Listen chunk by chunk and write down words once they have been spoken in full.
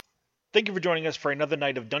Thank you for joining us for another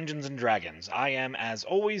night of Dungeons and Dragons. I am, as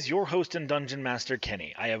always, your host and dungeon master,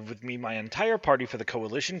 Kenny. I have with me my entire party for the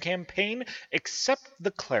Coalition campaign, except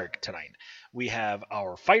the cleric tonight. We have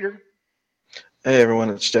our fighter, Hey everyone,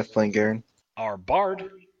 it's Jeff playing Garen. our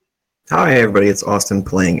bard, Hi everybody, it's Austin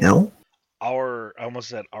playing L. I almost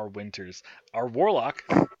said our winters, our warlock,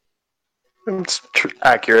 It's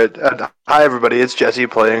accurate. Hi, everybody. It's Jesse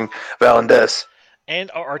playing Valandes.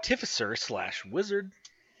 and our artificer / wizard.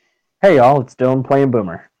 Hey y'all, it's Dylan playing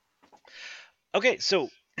Boomer. Okay, so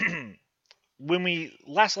when we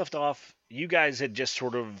last left off, you guys had just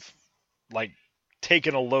sort of like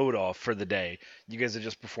taken a load off for the day. You guys had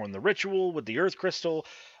just performed the ritual with the earth crystal,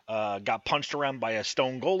 got punched around by a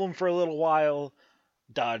stone golem for a little while,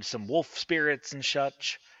 dodged some wolf spirits and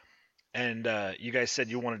such, and you guys said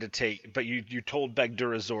you wanted to take, but you told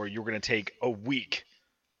Begdurazor you were going to take a week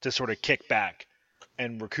to sort of kick back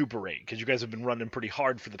and recuperate, because you guys have been running pretty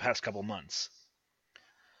hard for the past couple months.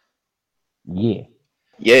 Yeah.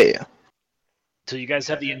 Yeah. So you guys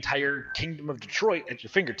have the entire Kingdom of Detroit at your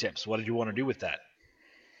fingertips. What did you want to do with that?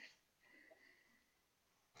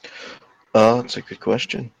 That's a good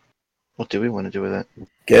question. What do we want to do with that?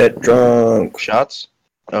 Get drunk. Shots?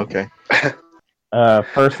 Okay.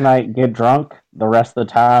 First night, get drunk. The rest of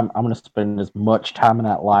the time, I'm gonna spend as much time in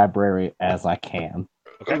that library as I can.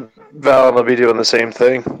 Okay. Valen will be doing the same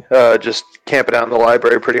thing. Just camping out in the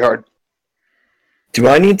library pretty hard. Do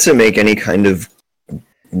I need to make any kind of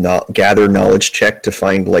gather knowledge check to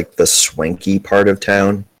find like the swanky part of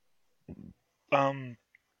town?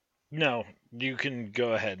 No. You can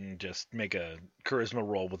go ahead and just make a charisma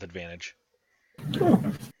roll with advantage.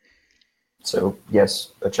 So,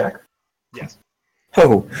 yes, a check. Yes.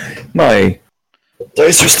 Oh, my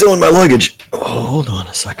dice are still in my luggage. Oh, hold on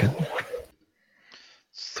a second.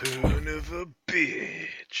 Son of a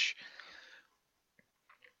bitch.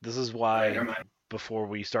 This is why, before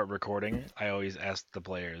we start recording, I always ask the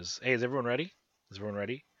players, hey, is everyone ready? Is everyone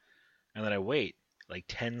ready? And then I wait like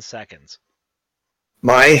 10 seconds.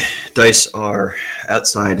 My dice are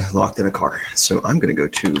outside, locked in a car. So I'm going to go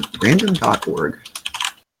to random.org.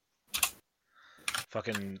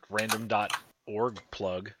 Fucking random.org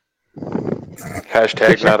plug.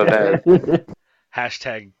 Hashtag not an ad.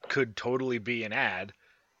 Hashtag could totally be an ad.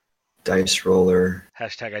 Dice roller.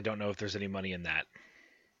 Hashtag I don't know if there's any money in that.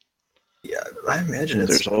 Yeah, I imagine it's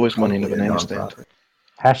There's always money in a probably banana stand. nonprofit.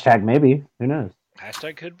 Hashtag maybe. Who knows?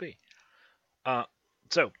 Hashtag could be.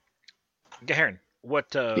 So, Garen,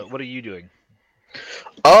 what are you doing?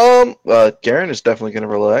 Garen is definitely going to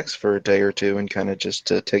relax for a day or two and kind of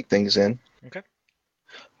just take things in. Okay.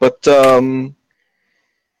 But,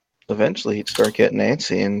 eventually he'd start getting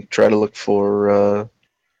antsy and try to look for,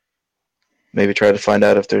 maybe try to find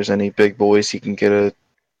out if there's any big boys he can get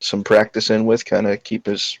some practice in with, kind of keep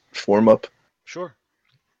his form up. Sure.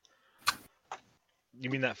 You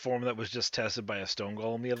mean that form that was just tested by a stone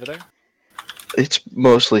golem the other day? It's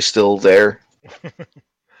mostly still there.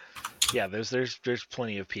 Yeah, there's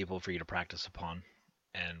plenty of people for you to practice upon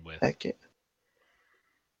and with. Heck yeah.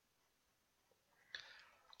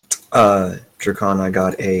 Dracon, I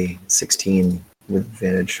got a 16 with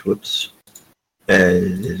advantage. Whoops.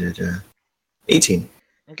 18.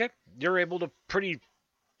 Okay. You're able to pretty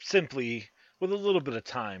simply, with a little bit of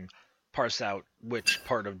time, parse out which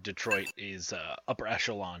part of Detroit is upper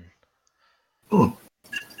echelon. Ooh.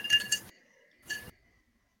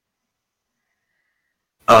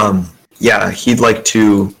 Yeah, he'd like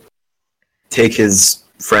to take his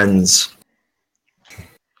friends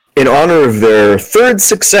in honor of their third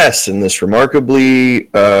success in this remarkably,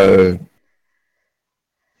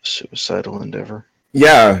 Suicidal endeavor.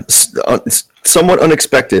 somewhat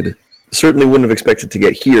unexpected. Certainly wouldn't have expected to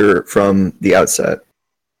get here from the outset.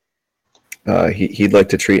 He'd like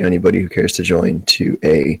to treat anybody who cares to join to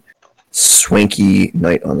a swanky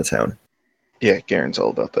night on the town. Yeah, Garen's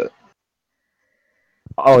all about that.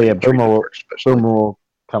 Oh yeah, Treat Boomer him will, first, especially. Boomer will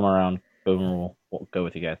come around. Boomer will go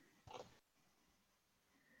with you guys.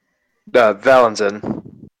 Valen's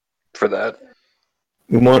in for that.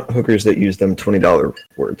 We want hookers that use them $20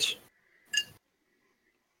 words.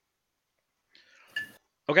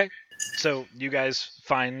 Okay. So you guys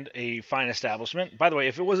find a fine establishment. By the way,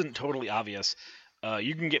 if it wasn't totally obvious,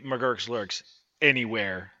 you can get McGurk's Lurks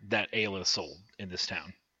anywhere that ale is sold in this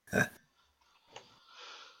town.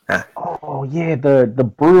 Oh yeah,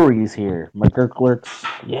 the brewery's here. McGurklerks.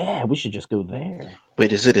 Yeah, we should just go there.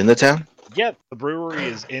 Wait, is it in the town? Yeah, the brewery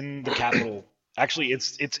is in the capital. Actually,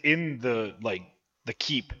 it's in the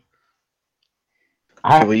keep.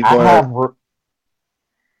 I we have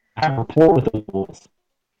rapport with the wolves.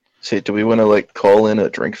 See, do we want to call in a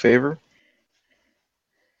drink favor?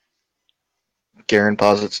 Garen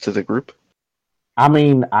posits to the group. I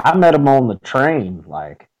mean, I met them on the train.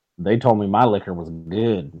 Like, they told me my liquor was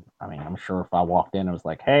good. I mean, I'm sure if I walked in and was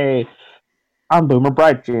like, "Hey, I'm Boomer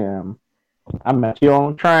Bright Jim. I met you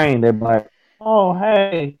on the train," they'd be like, "Oh,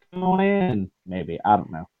 hey, come on in." Maybe, I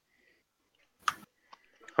don't know.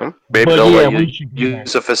 Maybe But they'll yeah, let we you should do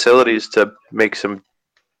use the facilities to make some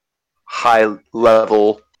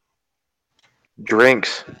high-level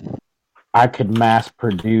drinks. I could mass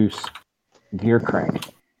produce Gear Crank.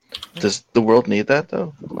 Does the world need that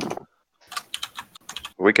though?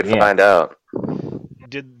 We could Yeah. find out.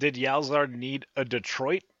 Did Yalzar need a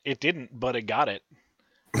Detroit? It didn't, but it got it.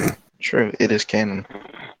 True, it is canon.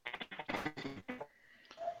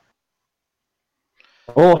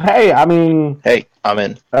 Well, hey, I mean, Hey, I'm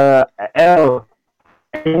in. L,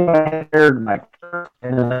 like,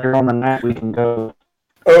 and then later on the night we can go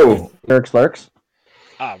Oh, Lurks Lurks.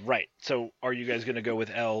 Ah, right. So, are you guys gonna go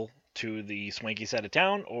with L to the swanky side of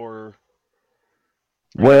town, or?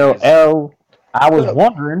 Well, guys- L, I was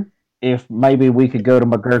wondering if maybe we could go to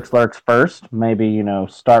McGurk's Lurks first. Maybe, you know,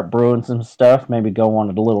 start brewing some stuff. Maybe go on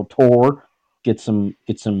a little tour, get some,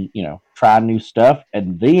 you know, try new stuff,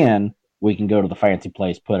 and then we can go to the fancy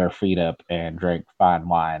place, put our feet up, and drink fine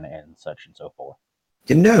wine and such and so forth.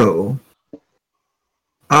 you know,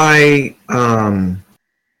 I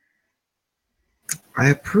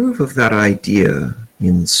approve of that idea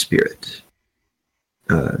in spirit,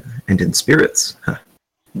 and in spirits. Huh.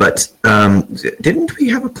 But didn't we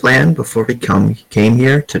have a plan before we came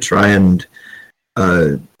here to try and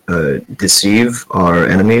deceive our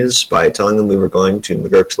enemies by telling them we were going to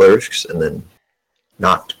McGurk's Lurks and then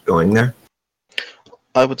not going there?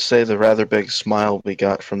 I would say the rather big smile we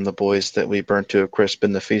got from the boys that we burnt to a crisp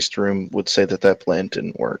in the feast room would say that plan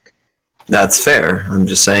didn't work. That's fair. I'm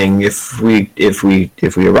just saying if we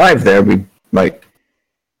arrive there, we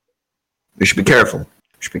should be careful. We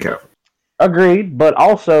should be careful. Agreed, but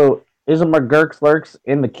also, isn't McGurk's Lurks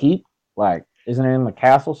in the keep? Like, isn't it in the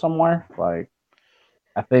castle somewhere? Like,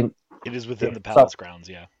 I think It is within Yeah, the palace grounds,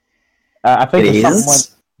 yeah. I think It if something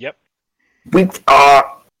is. Yep. We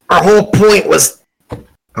our whole point was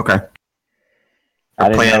okay. I Our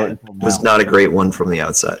didn't know plan it until was now. not a great one from the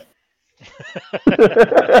outset.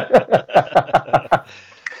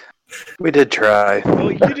 We did try.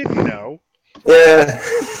 Well, you didn't know. Yeah.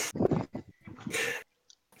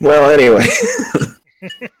 Well, anyway,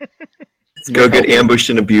 let's go get ambushed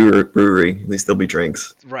in a brewery. At least there'll be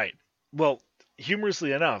drinks. Right. Well,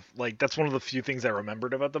 humorously enough, like that's one of the few things I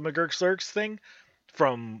remembered about the McGurk Slurks thing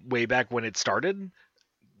from way back when it started.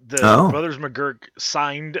 The Oh. brothers McGurk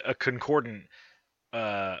signed a concordant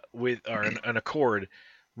with or an accord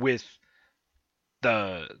with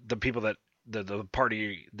the people that the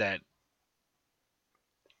party that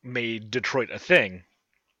made Detroit a thing,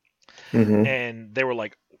 Mm-hmm. and they were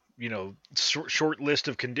like, you know, short list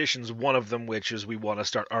of conditions, one of them which is we want to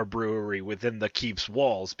start our brewery within the keep's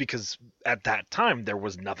walls, because at that time there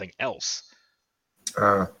was nothing else.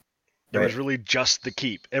 It was really just the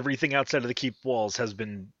keep. Everything outside of the keep walls has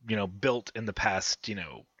been, you know, built in the past, you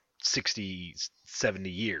know, 60, 70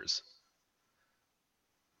 years.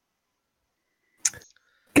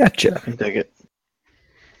 Gotcha. I dig it.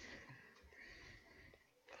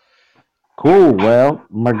 Cool. Well,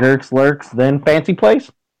 McGurk's Lurks, then fancy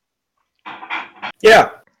place. Yeah.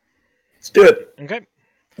 Let's do it. Okay.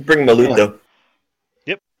 Bring my loot, though.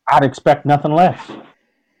 I'd expect nothing less. All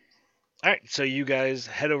right, so you guys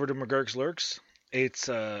head over to McGurk's Lurks. It's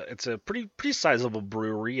a pretty sizable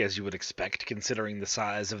brewery, as you would expect, considering the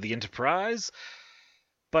size of the enterprise.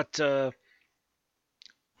 But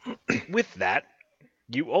with that,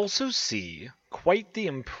 you also see quite the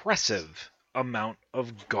impressive amount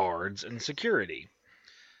of guards and security.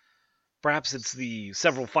 Perhaps it's the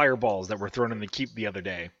several fireballs that were thrown in the keep the other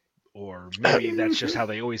day, or maybe that's just how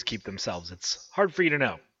they always keep themselves. It's hard for you to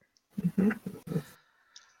know.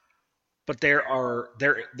 But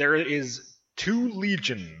there is 2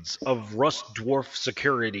 legions of Rust Dwarf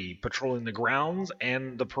security patrolling the grounds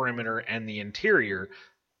and the perimeter and the interior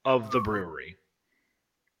of the brewery.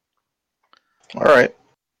 All right.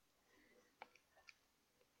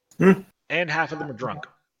 And half of them are drunk.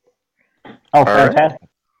 Oh, right. fantastic.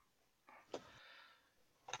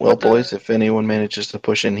 Well, What the- boys, if anyone manages to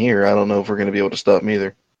push in here, I don't know if we're going to be able to stop them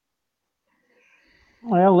either.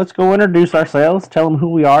 Well, let's go introduce ourselves, tell them who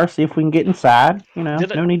we are, see if we can get inside. You know,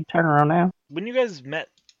 Did I- no need to turn around now. When you guys met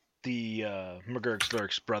the McGurk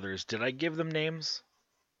Slurks brothers, did I give them names?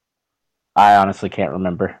 I honestly can't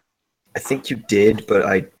remember. I think you did, but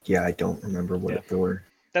I don't remember what Yeah. they were.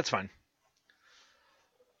 That's fine.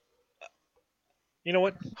 You know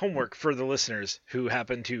what? Homework for the listeners who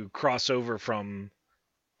happen to cross over from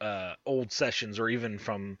old sessions or even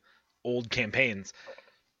from old campaigns.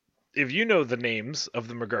 If you know the names of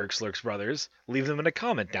the McGurk brothers, leave them in a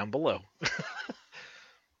comment down below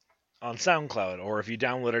on SoundCloud, or if you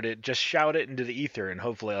downloaded it, just shout it into the ether and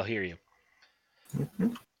hopefully I'll hear you.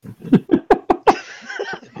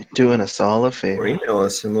 Doing us all a Or favor. email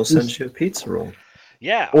us and we'll send you a pizza roll.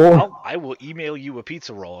 Yeah, Or- I will email you a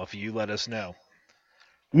pizza roll if you let us know.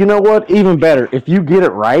 You know what? Even better, if you get it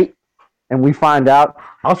right and we find out,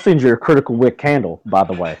 I'll send you a Critical Wick candle, by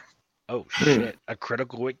the way. Oh shit, a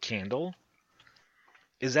Critical Wick candle?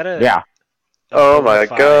 Is that a Yeah. Oh my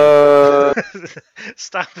bona god. fide-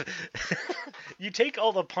 Stop. You take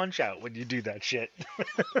all the punch out when you do that shit.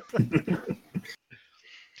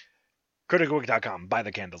 CriticalWick.com. Buy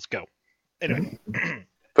the candles. Go. Anyway.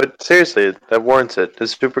 But seriously, that warrants it.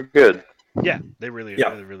 It's super good. Yeah, they really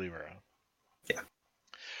were. Yeah.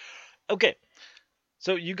 Okay.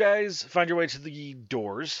 So you guys find your way to the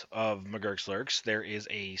doors of McGurk's Lurks. There is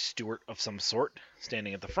a steward of some sort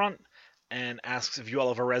standing at the front and asks if you all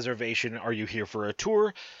have a reservation. Are you here for a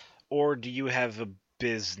tour, or do you have a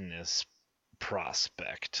business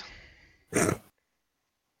prospect?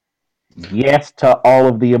 Yes to all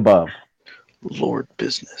of the above. Lord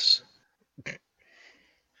business.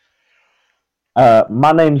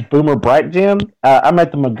 My name's Boomer Brightgem. I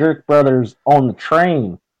met the McGurk brothers on the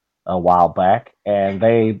train a while back, and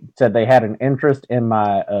they said they had an interest in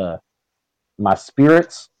my my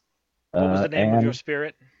spirits. What was the name of and, your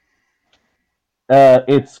spirit?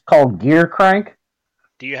 It's called Gear Crank.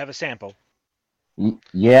 Do you have a sample?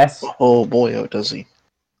 Yes. Oh boy, oh does he?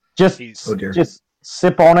 He's- Oh dear. Just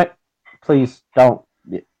sip on it, please. Don't.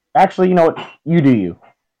 Actually, you know what? You do you.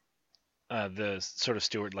 The sort of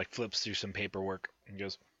steward flips through some paperwork and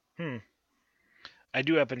goes, I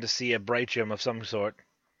do happen to see a bright gem of some sort.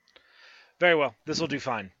 Very well, this will do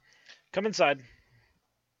fine. Come inside.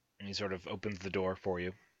 And he sort of opens the door for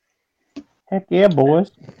you. Heck yeah,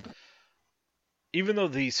 boys. Even though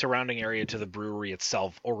the surrounding area to the brewery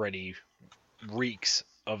itself already reeks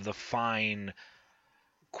of the fine,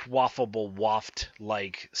 quaffable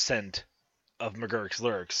waft-like scent of McGurk's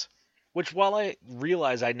Lurks, which while I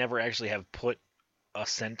realize I never actually have put a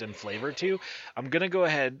scent and flavor to, I'm going to go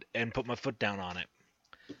ahead and put my foot down on it.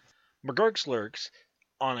 McGurk's Lurks,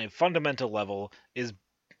 on a fundamental level, is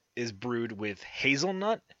brewed with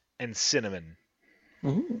hazelnut and cinnamon.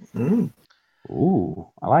 Mm. Ooh,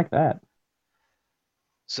 I like that.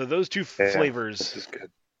 So those two Yeah, flavors, This is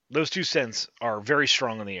good. those two scents are very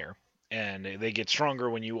strong in the air, and they get stronger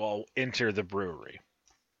when you all enter the brewery.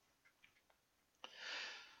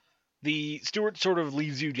 The steward sort of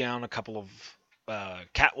leads you down a couple of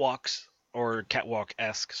catwalks or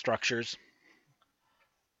catwalk-esque structures.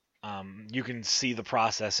 You can see the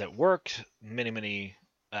process at work. Many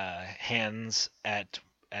hands at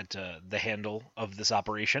the handle of this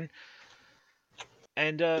operation.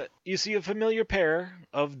 And you see a familiar pair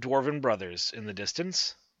of dwarven brothers in the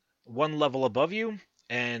distance, one level above you,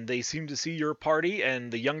 and they seem to see your party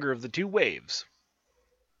and the younger of the two waves.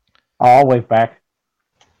 I'll wave back.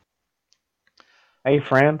 Hey,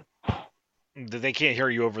 friend. They can't hear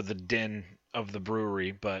you over the din of the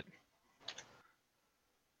brewery, but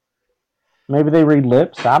Maybe they read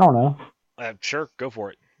lips. I don't know. sure, go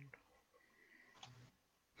for it.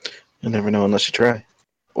 You never know unless you try.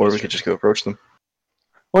 Or That's we true. could just go approach them.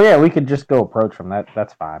 Well, yeah, we could just go approach them.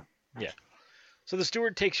 That's fine. So the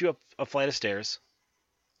steward takes you up a flight of stairs.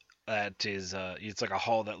 That is, it's like a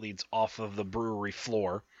hall that leads off of the brewery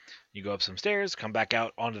floor. You go up some stairs, come back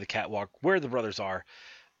out onto the catwalk where the brothers are,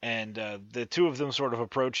 and the two of them sort of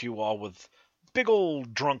approach you all with big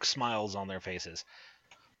old drunk smiles on their faces.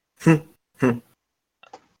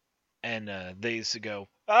 And they go,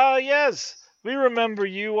 "Ah, yes, we remember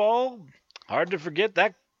you all. Hard to forget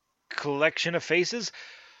that collection of faces.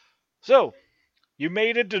 So, you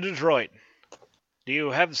made it to Detroit. Do you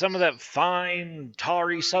have some of that fine,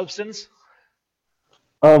 tarry substance?"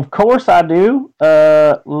 Of course I do.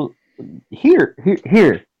 Here.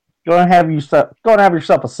 Go and have yourself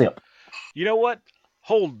a sip. You know what?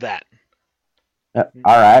 Hold that. All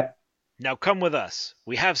right. Now come with us.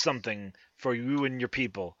 We have something for you and your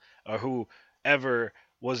people, or whoever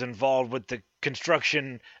was involved with the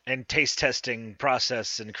construction and taste testing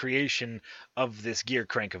process and creation of this gear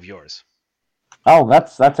crank of yours. Oh,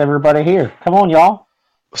 that's everybody here. Come on, y'all.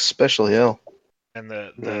 Especially L. And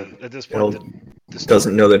the at this L point, the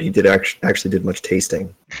doesn't know that he did actually did much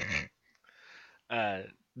tasting.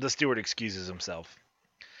 the steward excuses himself.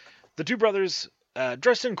 The two brothers,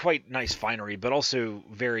 dressed in quite nice finery, but also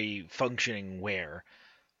very functioning wear,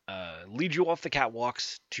 lead you off the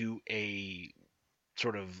catwalks to a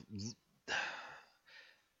sort of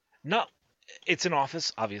not. It's an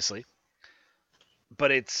office, obviously,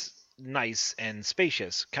 but it's nice and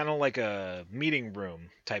spacious, kind of like a meeting room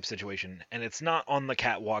type situation. And it's not on the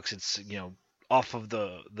catwalks; it's off of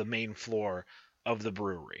the main floor of the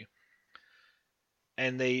brewery.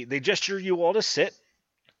 And they gesture you all to sit,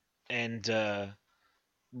 and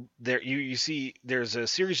there you see there's a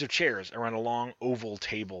series of chairs around a long oval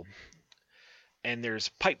table, and there's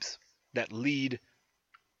pipes that lead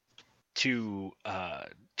to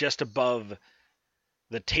just above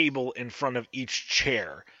the table in front of each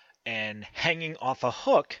chair, and hanging off a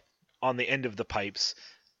hook on the end of the pipes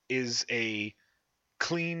is a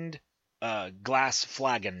cleaned glass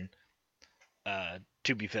flagon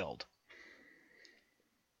to be filled.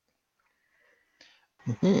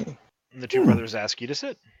 Mhm. And the two brothers ask you to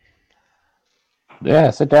sit. Yeah,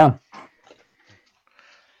 sit down.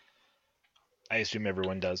 I assume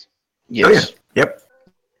everyone does. Yes. Yep.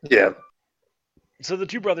 Yeah. So the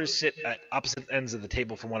two brothers sit at opposite ends of the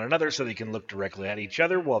table from one another so they can look directly at each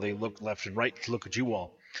other while they look left and right to look at you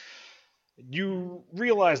all. You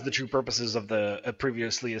realize the true purposes of the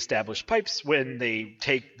previously established pipes when they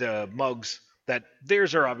take the mugs that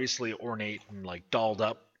theirs are obviously ornate and like dolled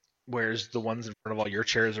up, whereas the ones in front of all your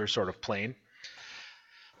chairs are sort of plain.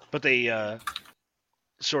 But they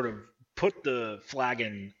sort of put the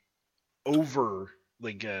flagon over,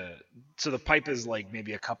 like, so the pipe is like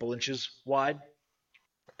maybe a couple inches wide,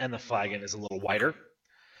 and the flagon is a little wider.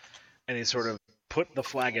 And they sort of put the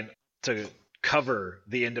flagon to cover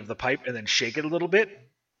the end of the pipe and then shake it a little bit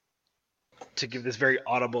to give this very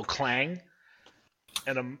audible clang.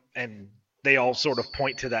 And they all sort of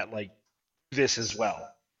point to that, like, this as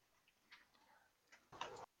well.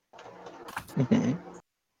 Mhm.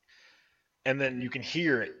 And then you can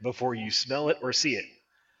hear it before you smell it or see it.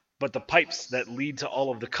 But the pipes that lead to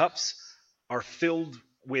all of the cups are filled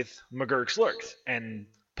with McGurk Slurks and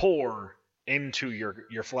pour into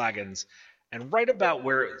your flagons. And right about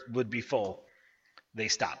where it would be full, they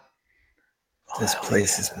stop. This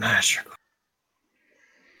place is magical.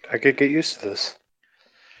 I could get used to this.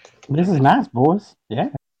 This is nice, boys. Yeah.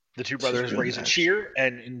 The two This is brothers really raise a nice. cheer,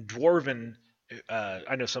 and in Dwarven,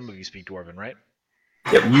 I know some of you speak Dwarven, right?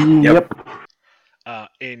 Yep.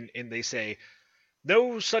 And they say,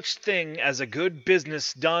 no such thing as a good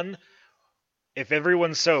business done if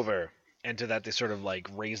everyone's sober. And to that, they sort of like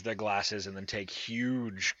raise their glasses and then take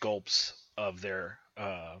huge gulps of their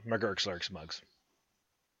McGurk Slurks mugs.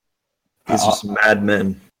 These are some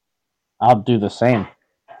madmen. I'll do the same.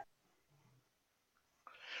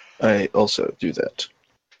 I also do that.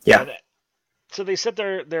 Yeah. And so they set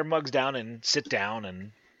their mugs down and sit down,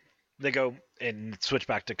 and they go and switch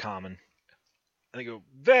back to common. And they go,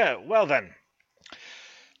 well then,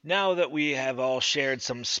 now that we have all shared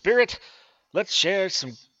some spirit, let's share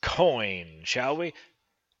some coin, shall we?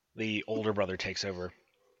 The older brother takes over.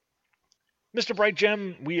 Mr.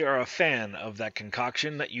 Brightgem, we are a fan of that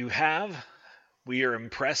concoction that you have. We are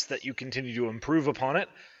impressed that you continue to improve upon it.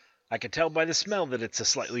 I can tell by the smell that it's a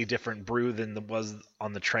slightly different brew than it was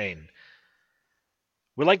on the train.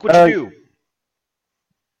 We like what you do.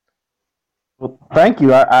 Well, thank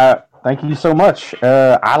you. I thank you so much.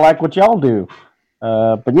 I like what y'all do.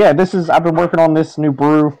 But yeah, I've been working on this new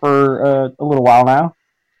brew for a little while now.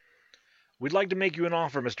 We'd like to make you an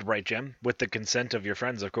offer, Mr. Brightgem, with the consent of your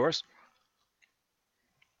friends, of course.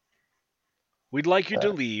 We'd like you to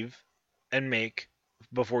leave and make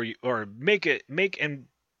and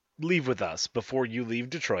leave with us before you leave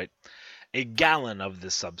Detroit a gallon of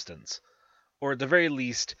this substance, or at the very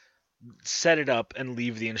least, set it up and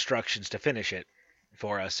leave the instructions to finish it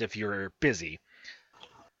for us if you're busy.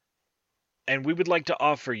 And we would like to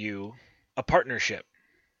offer you a partnership.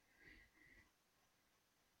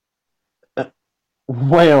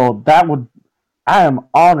 Well, I am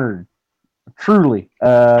honored, truly.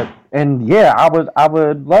 And yeah, I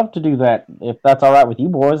would love to do that if that's all right with you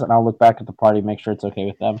boys. And I'll look back at the party, make sure it's okay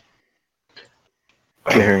with them.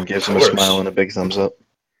 Karen gives him a course. smile and a big thumbs up.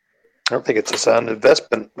 I don't think it's a sound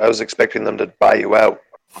investment. I was expecting them to buy you out.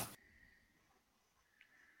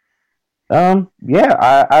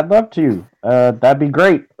 Yeah, I'd love to. That'd be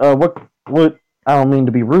great. What? I don't mean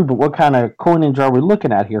to be rude, but what kind of coinage are we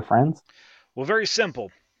looking at here, friends? Well, very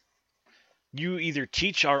simple. You either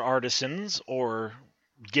teach our artisans or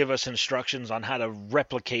give us instructions on how to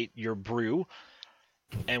replicate your brew,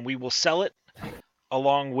 and we will sell it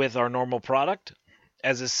along with our normal product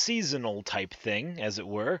as a seasonal type thing, as it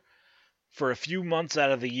were, for a few months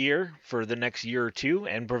out of the year for the next year or two,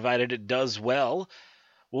 and provided it does well,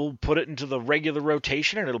 we'll put it into the regular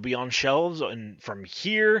rotation, and it'll be on shelves and from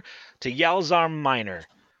here to Yalzar Minor.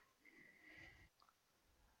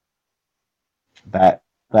 That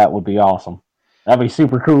would be awesome. That'd be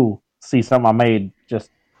super cool. See something I made just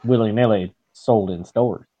willy nilly sold in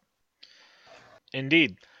stores.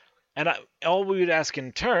 Indeed. And all we would ask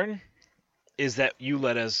in turn is that you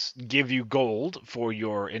let us give you gold for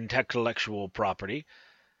your intellectual property.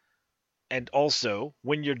 And also,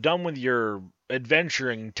 when you're done with your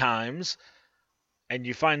adventuring times and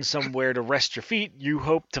you find somewhere to rest your feet, you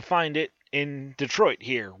hope to find it in Detroit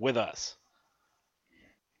here with us.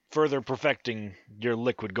 Further perfecting your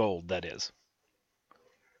liquid gold, that is.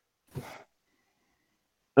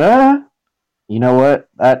 You know what?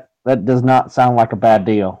 That does not sound like a bad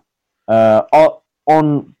deal.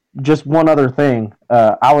 On just one other thing,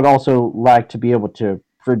 I would also like to be able to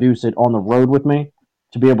produce it on the road with me,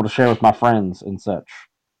 to be able to share with my friends and such,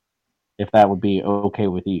 if that would be okay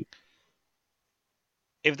with you.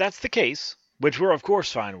 If that's the case, which we're of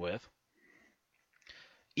course fine with,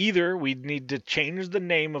 either we'd need to change the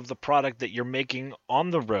name of the product that you're making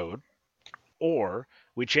on the road, or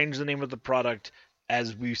we change the name of the product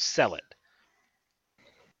as we sell it.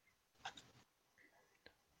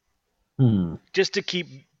 Just to keep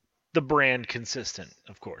the brand consistent,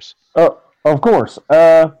 of course. Of course.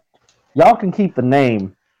 Y'all can keep the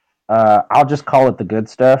name. I'll just call it the good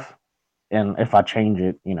stuff, and if I change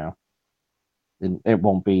it, it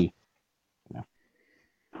won't be.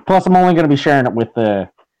 Plus, I'm only going to be sharing it with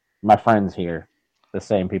my friends here, the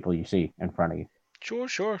same people you see in front of you.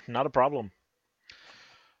 Sure, not a problem.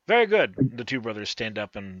 Very good. The two brothers stand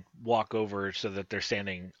up and walk over so that they're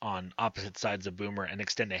standing on opposite sides of Boomer and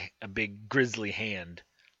extend a big grisly hand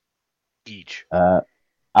each.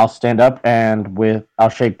 I'll stand up and I'll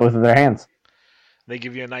shake both of their hands. They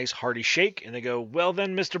give you a nice hearty shake and they go, "Well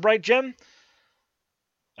then, Mr. Brightgem,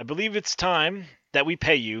 I believe it's time that we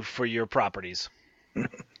pay you for your properties."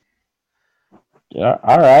 Yeah,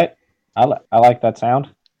 all right. I like that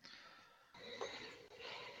sound.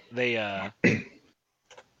 They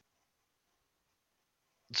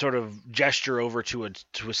sort of gesture over to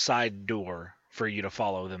a side door for you to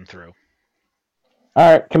follow them through. All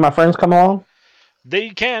right, can my friends come along?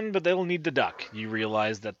 They can, but they'll need to duck. You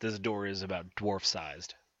realize that this door is about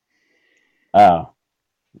dwarf-sized. Oh,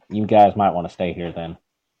 you guys might want to stay here then.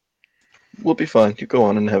 We'll be fine. You go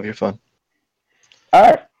on and have your fun. All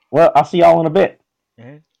right. Well, I'll see y'all in a bit.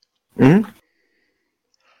 Mm-hmm.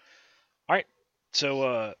 All right.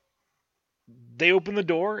 So they open the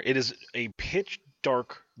door. It is a pitch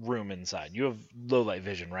dark room inside. You have low light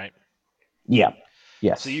vision, right? Yeah.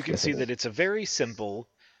 Yes. So you can yes, see that it's a very simple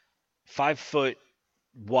 5 foot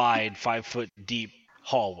wide, 5 foot deep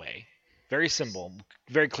hallway. Very simple,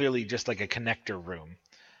 very clearly just like a connector room.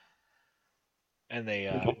 And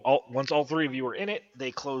they once all three of you are in it,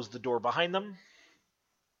 they close the door behind them,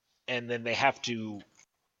 and then they have to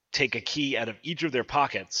take a key out of each of their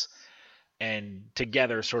pockets and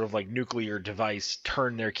together, sort of like nuclear device,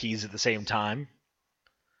 turn their keys at the same time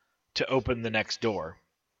to open the next door.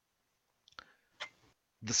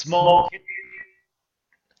 The small...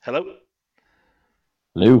 Hello?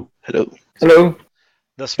 Hello. Hello. Hello.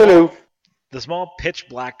 The small pitch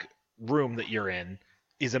black room that you're in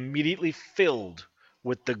is immediately filled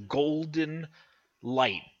with the golden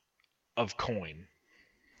light of coin.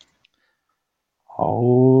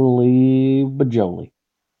 Holy bajoli.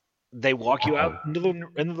 They walk you out into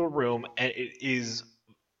the room, and it is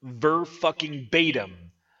ver-fucking-batum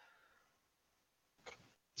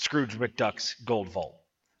Scrooge McDuck's gold vault.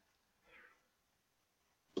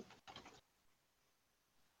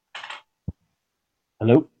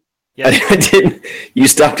 Hello? Yeah. I didn't. You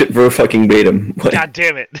stopped at ver-fucking-batum. God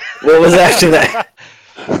damn it. What was after that?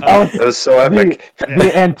 That was so epic.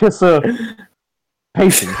 The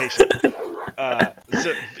anticipation.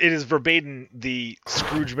 So it is verbatim the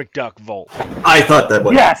Scrooge McDuck vault. I thought that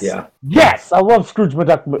was. Yes. Yeah. Yes. I love Scrooge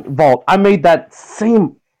McDuck vault. I made that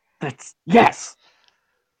same. Yes.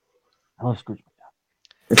 I love Scrooge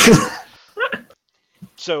McDuck.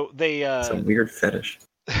 So they. It's a weird fetish.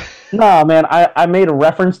 No, man. I made a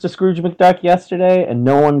reference to Scrooge McDuck yesterday, and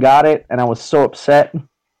no one got it, and I was so upset.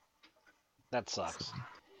 That sucks.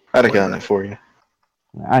 I'd have gotten it for you.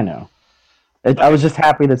 I know. I was just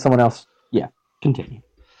happy that someone else. Yeah. Continue.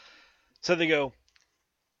 So they go,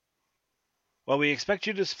 "Well, we expect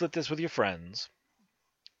you to split this with your friends,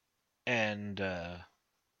 and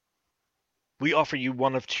we offer you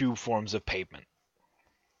one of two forms of payment.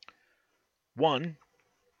 One,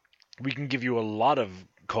 we can give you a lot of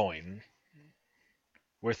coin.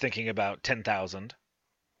 We're thinking about 10,000.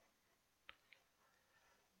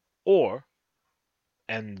 Or,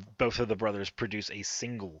 and both of the brothers produce a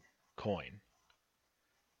single coin,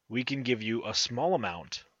 we can give you a small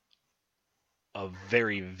amount of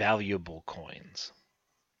very valuable coins.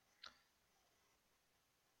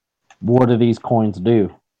 What do these coins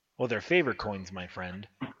do? Well, they're favorite coins, my friend.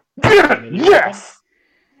 Yes.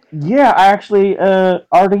 Yeah, I actually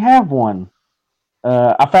already have one.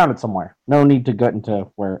 I found it somewhere. No need to get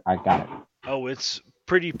into where I got it. Oh, it's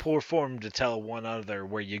pretty poor form to tell one other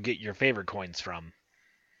where you get your favorite coins from.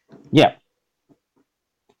 Yeah.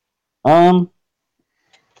 Hmm.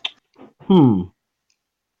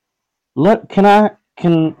 Can I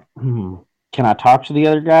talk to the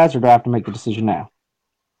other guys, or do I have to make the decision now?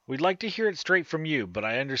 We'd like to hear it straight from you, but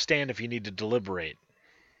I understand if you need to deliberate.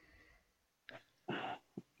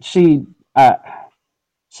 See,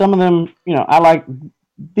 some of them, I like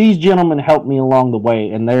these gentlemen helped me along the way,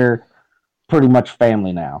 and they're pretty much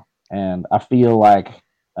family now. And I feel like,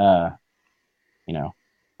 I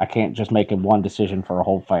can't just make one decision for a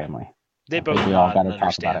whole family. They I both think we all nod gotta and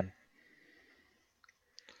talk about it. understand.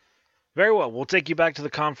 Very well. We'll take you back to the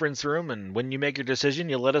conference room, and when you make your decision,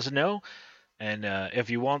 you'll let us know. And if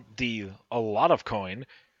you want a lot of coin,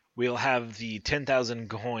 we'll have the 10,000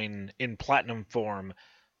 coin in platinum form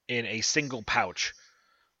in a single pouch.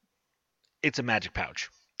 It's a magic pouch,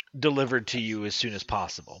 delivered to you as soon as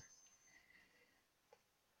possible.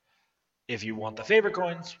 If you want the favorite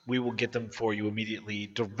coins, we will get them for you immediately,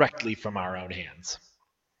 directly from our own hands.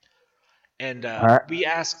 And Alright. we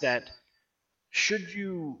ask that, should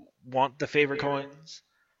you want the favorite coins,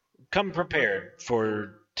 come prepared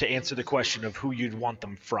to answer the question of who you'd want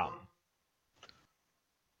them from.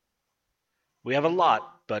 We have a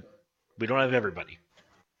lot, but we don't have everybody.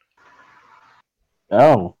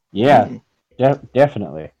 Oh, yeah,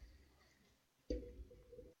 definitely.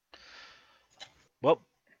 Well,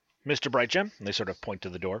 Mr. Brightgem, they sort of point to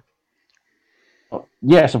the door.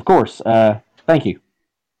 Yes, of course. Thank you.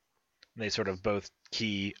 They sort of both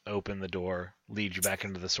key open the door, lead you back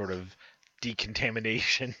into the sort of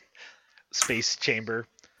decontamination space chamber,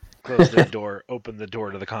 close the door, open the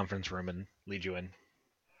door to the conference room, and lead you in.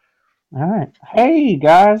 All right. Hey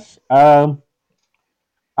guys, I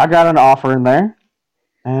got an offer in there,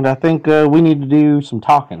 and I think we need to do some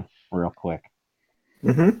talking real quick.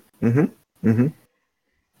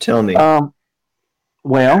 Tell me,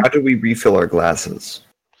 Well, how do we refill our glasses?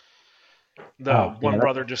 The one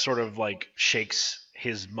brother just sort of like shakes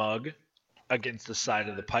his mug against the side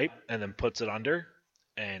of the pipe and then puts it under,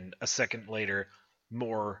 and a second later,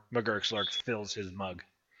 more McGurk's fills his mug.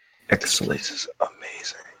 Excellent. This is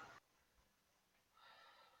amazing.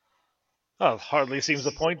 Oh, hardly seems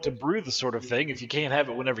the point to brew the sort of thing if you can't have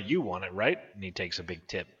it whenever you want it, right? And he takes a big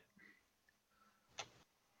tip.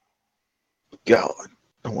 God,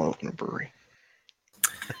 I want to open a brewery.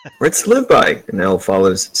 Words to live by. And Elle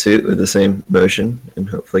follows suit with the same motion and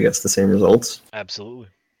hopefully gets the same results. Absolutely.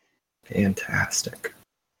 Fantastic.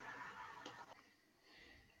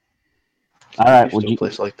 all right. Used to a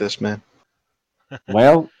place like this, man.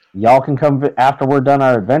 Well, y'all can come after we're done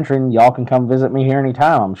our adventuring. Y'all can come visit me here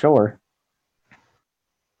anytime. I'm sure.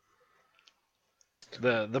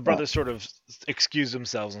 The brothers sort of excuse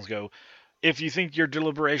themselves and go, if you think your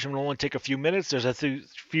deliberation will only take a few minutes, there's a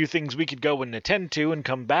few things we could go and attend to and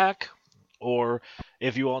come back. Or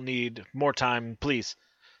if you all need more time, please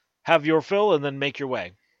have your fill and then make your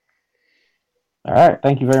way. All right.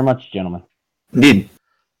 Thank you very much, gentlemen. Indeed.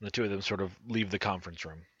 The two of them sort of leave the conference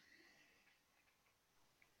room.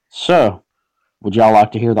 So, would y'all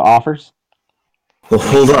like to hear the offers? Well,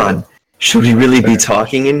 hold on. Should we really be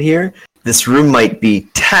talking in here? This room might be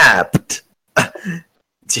tapped. I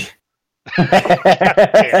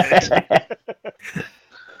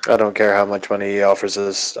don't care how much money he offers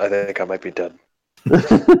us. I think I might be dead.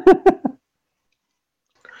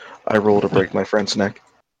 I roll to break my friend's neck.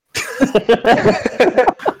 I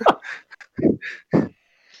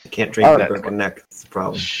can't drink with a broken neck. That's the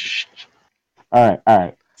problem. All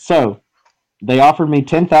right. So, they offered me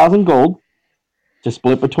 10,000 gold to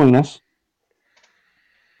split between us.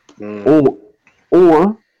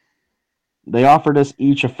 Or they offered us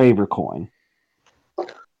each a favor coin.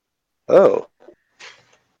 Oh.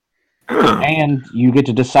 And you get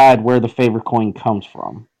to decide where the favor coin comes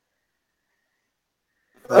from.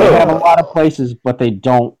 They have a lot of places, but they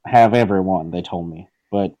don't have everyone, they told me.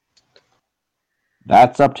 But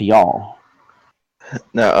that's up to y'all.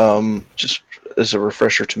 Now, just as a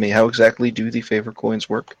refresher to me, how exactly do the favor coins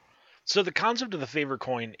work? So the concept of the favor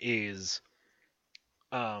coin is,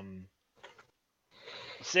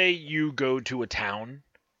 say you go to a town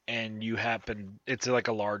and it's like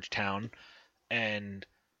a large town, and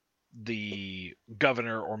the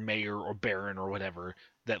governor or mayor or baron or whatever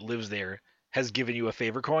that lives there has given you a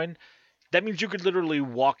favor coin, that means you could literally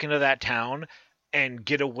walk into that town and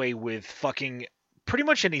get away with fucking pretty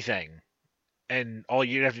much anything. And all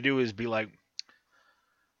you'd have to do is be like,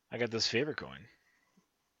 I got this favor coin.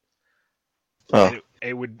 Oh,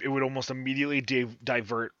 It would almost immediately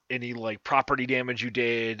divert any like property damage you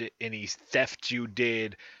did, any theft you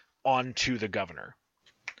did, onto the governor.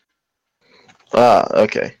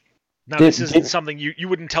 Okay. Now this isn't something you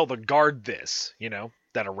wouldn't tell the guard this,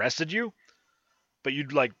 that arrested you, but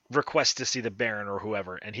you'd like request to see the baron or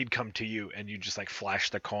whoever, and he'd come to you and you just like flash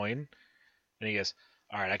the coin, and he goes,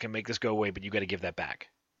 "All right, I can make this go away, but you got to give that back."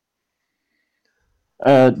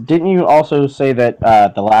 Didn't you also say that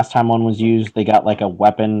the last time one was used, they got like a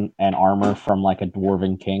weapon and armor from like a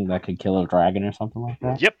dwarven king that could kill a dragon or something like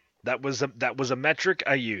that? Yep, that was a metric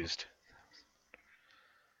I used.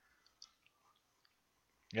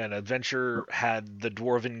 An adventure had the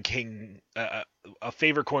dwarven king, a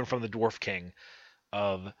favor coin from the dwarf king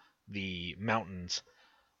of the mountains,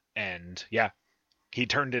 and yeah, he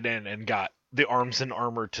turned it in and got the arms and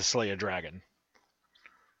armor to slay a dragon.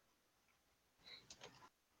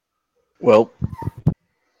 Well,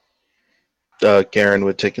 Garen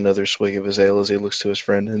would take another swig of his ale as he looks to his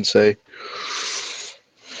friend and say,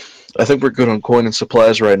 I think we're good on coin and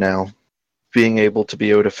supplies right now. Being able to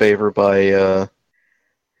be owed a favor by a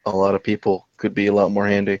lot of people could be a lot more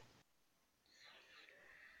handy.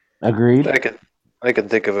 Agreed. I can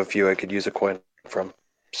think of a few I could use a coin from.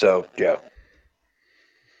 So yeah.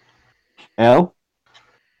 L?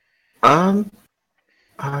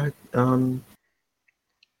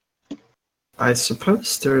 I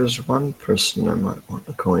suppose there's one person I might want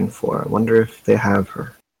a coin for. I wonder if they have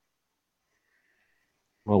her.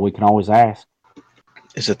 Well, we can always ask.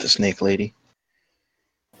 Is it the snake lady?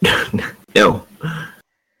 No.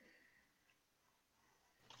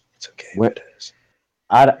 It's okay What? if it is.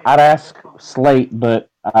 I'd ask Slate, but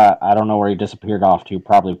I don't know where he disappeared off to.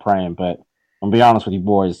 Probably praying. But I'm gonna be honest with you,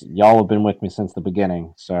 boys. Y'all have been with me since the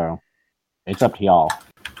beginning, so it's up to y'all.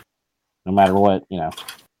 No matter what,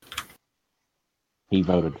 he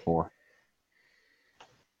voted for.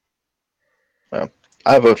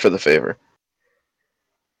 I vote for the favor.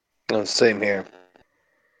 Oh, same here.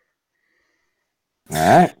 All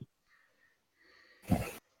right.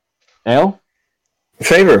 L?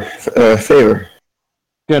 Favor. Favor.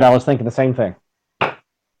 Good. I was thinking the same thing.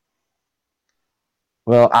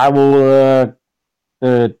 Well, I will.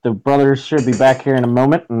 The brothers should be back here in a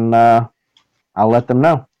moment, and I'll let them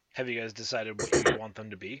know. Have you guys decided what you want them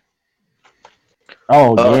to be?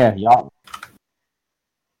 Oh yeah, y'all.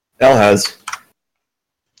 L has.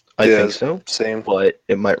 I Yeah, think so, Same. but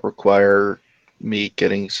it might require me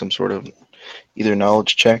getting some sort of either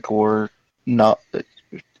knowledge check or not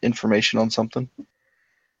information on something.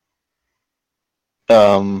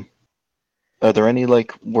 Are there any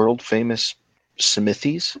like world famous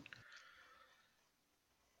smithies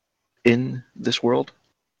in this world?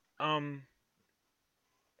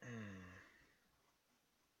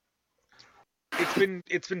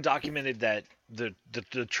 It's been documented that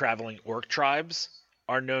the traveling orc tribes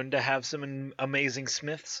are known to have some amazing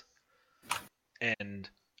smiths, and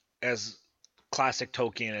as classic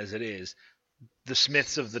Tolkien as it is, the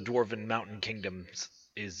smiths of the Dwarven Mountain Kingdoms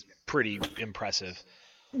is pretty impressive.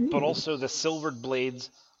 But also the silvered blades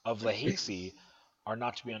of Lahesi are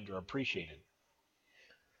not to be underappreciated.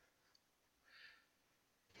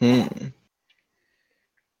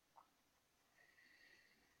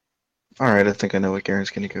 Alright, I think I know what Garen's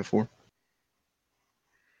gonna go for.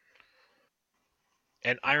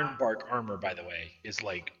 And ironbark armor, by the way, is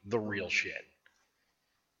like the real shit.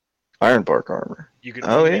 Ironbark armor. You can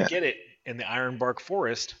only get it in the Ironbark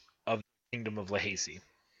Forest of the Kingdom of Lahesi.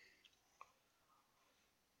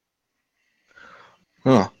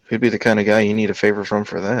 Huh. Who'd be the kind of guy you need a favor from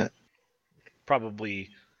for that? Probably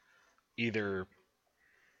either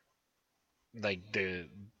like the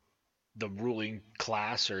ruling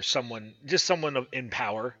class or someone in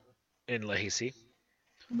power in Lahesi.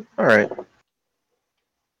 Alright.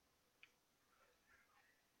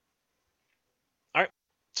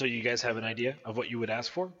 So you guys have an idea of what you would ask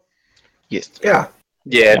for? Yes. Yeah.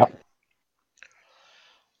 Yeah.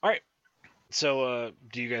 Alright. So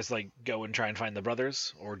do you guys like go and try and find the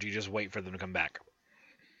brothers, or do you just wait for them to come back?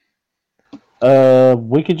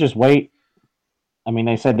 We could just wait. I mean,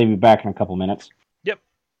 they said they'd be back in a couple minutes. Yep.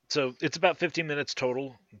 So it's about 15 minutes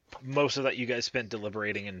total. Most of that you guys spent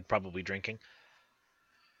deliberating and probably drinking.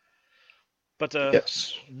 But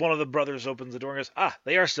Yes. one of the brothers opens the door and goes,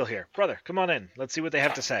 they are still here. Brother, come on in. Let's see what they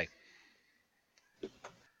have to say.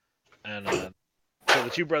 And So the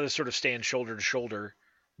two brothers sort of stand shoulder to shoulder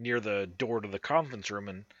near the door to the conference room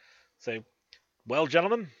and say, "Well,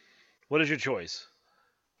 gentlemen, what is your choice?"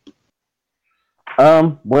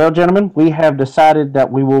 Well, gentlemen, we have decided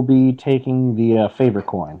that we will be taking the favor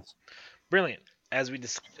coins. Brilliant. As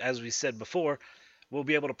we said before, we'll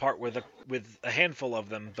be able to part with a handful of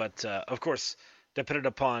them, but of course, dependent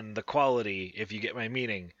upon the quality, if you get my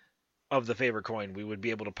meaning, of the favor coin, we would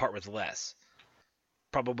be able to part with less.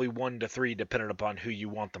 Probably 1 to 3, dependent upon who you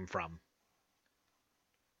want them from.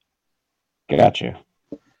 Gotcha.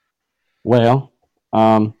 Well,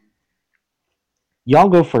 y'all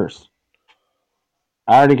go first.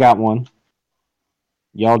 I already got one.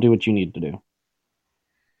 Y'all do what you need to do.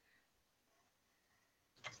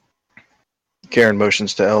 Karen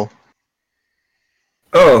motions to L.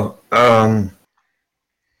 Oh,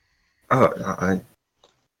 I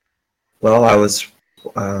well, I was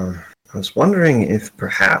wondering if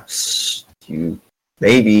perhaps you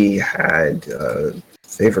maybe had a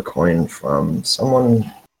favor coin from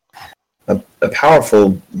someone, a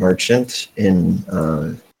powerful merchant in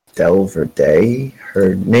Delver Day.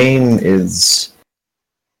 Her name is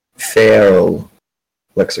Fael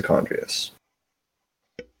Lexicondrius.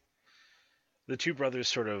 The two brothers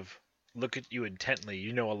sort of look at you intently.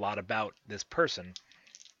 You know a lot about this person.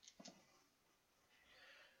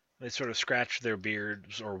 They sort of scratch their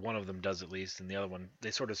beards, or one of them does at least, and the other one,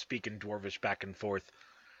 they sort of speak in Dwarvish back and forth.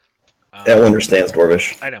 Elle understands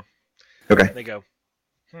Dwarvish. I know. Okay. They go,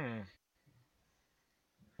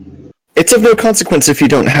 It's of no consequence if you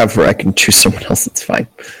don't have her. I can choose someone else. It's fine.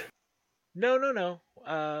 No.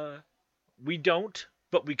 We don't,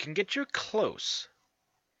 but we can get you close.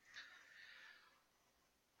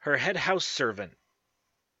 Her head house servant.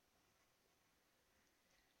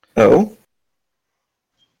 Oh?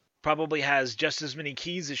 Probably has just as many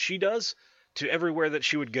keys as she does to everywhere that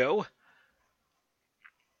she would go.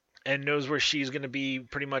 And knows where she's going to be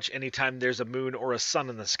pretty much anytime there's a moon or a sun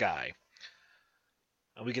in the sky.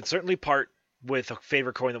 And we can certainly part with a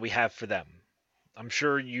favor coin that we have for them. I'm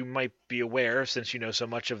sure you might be aware, since you know so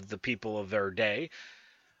much of the people of their day,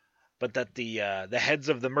 but that the heads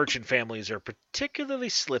of the merchant families are particularly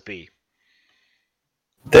slippy.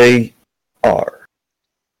 They are.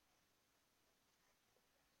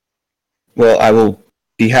 Well, I will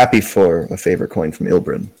be happy for a favor coin from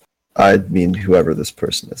Ilbrin. I mean, whoever this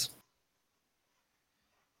person is.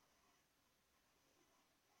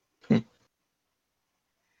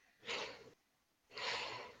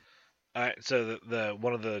 All right, so the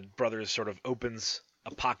one of the brothers sort of opens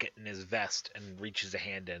a pocket in his vest and reaches a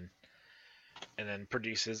hand in, and then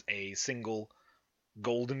produces a single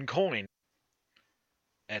golden coin.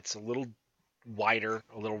 It's a little wider,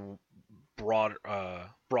 a little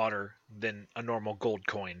broader than a normal gold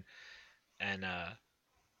coin, and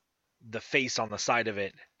the face on the side of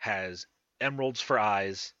it has emeralds for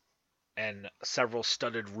eyes and several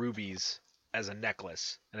studded rubies as a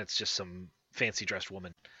necklace, and it's just some fancy dressed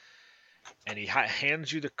woman. And he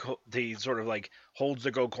hands you the sort of like holds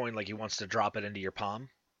the gold coin like he wants to drop it into your palm.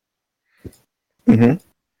 Mm-hmm.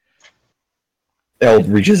 Elle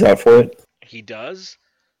reaches out for it. He does,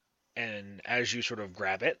 and as you sort of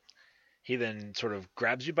grab it, he then sort of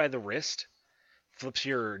grabs you by the wrist, flips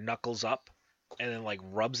your knuckles up, and then like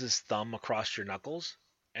rubs his thumb across your knuckles,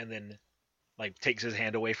 and then like takes his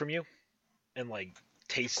hand away from you, and like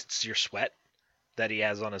tastes your sweat that he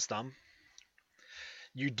has on his thumb.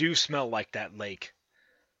 You do smell like that lake.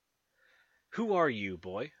 Who are you,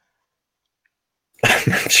 boy?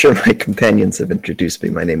 I'm sure my companions have introduced me.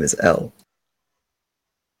 My name is Elle.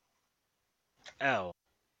 L.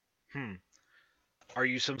 Are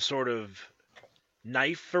you some sort of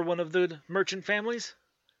knife for one of the merchant families?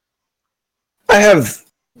 I have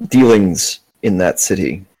dealings in that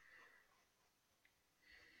city.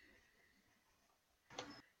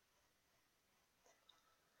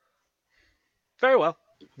 Very well.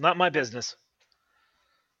 Not my business.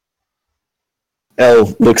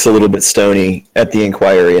 Elle looks a little bit stony at the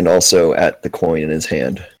inquiry and also at the coin in his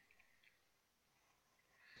hand.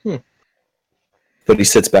 But he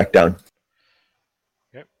sits back down.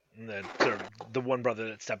 Yep. And the one brother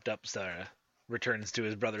that stepped up returns to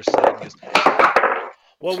his brother's side and goes,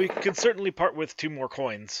 "Well, we could certainly part with 2 more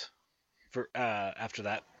coins for after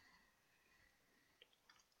that.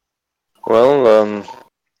 Well,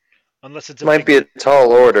 Unless it's a might be a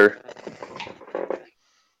tall order,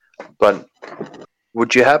 but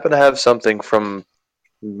would you happen to have something from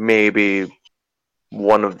maybe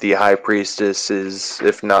one of the high priestesses,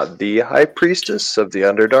 if not the high priestess of the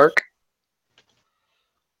Underdark?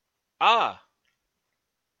 Ah.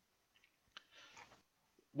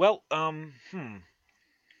 Well,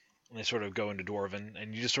 And they sort of go into Dwarven,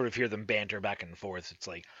 and you just sort of hear them banter back and forth. It's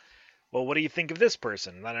like, well, what do you think of this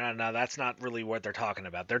person? No, that's not really what they're talking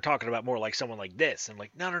about. They're talking about more like someone like this. And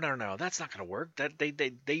like, no, that's not gonna work. That they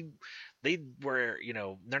were,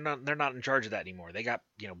 they're not in charge of that anymore. They got,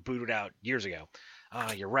 booted out years ago.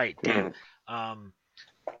 You're right. Damn.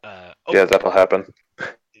 Yeah, that'll happen.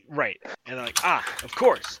 Right. And they're like, of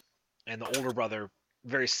course. And the older brother,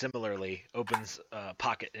 very similarly, opens a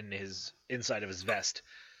pocket in his inside of his vest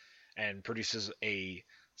and produces a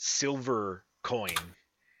silver coin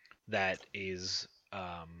that is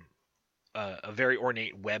a very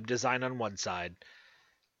ornate web design on one side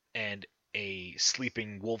and a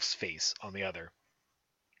sleeping wolf's face on the other,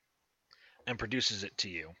 and produces it to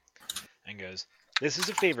you and goes, "This is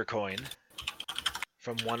a favor coin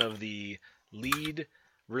from one of the lead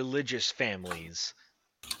religious families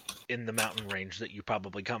in the mountain range that you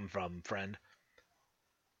probably come from, friend.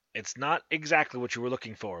 It's not exactly what you were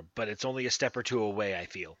looking for, but it's only a step or two away, I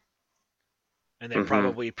feel. And they're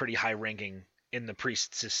probably pretty high ranking in the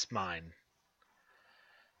priest's mind."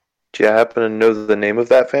 Do you happen to know the name of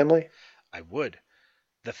that family? I would.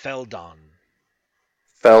 The Feldon.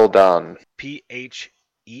 Feldon. Pheldon.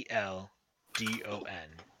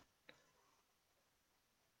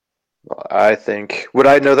 I think. Would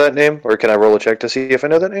I know that name, or can I roll a check to see if I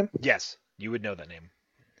know that name? Yes, you would know that name.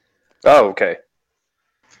 Oh, okay.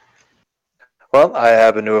 Well, I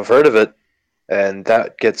happen to have heard of it, and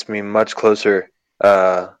that gets me much closer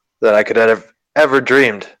than I could have ever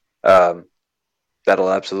dreamed.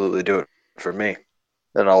 That'll absolutely do it for me.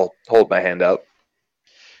 And I'll hold my hand out.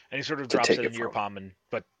 And he sort of To drops take it it into your from. palm,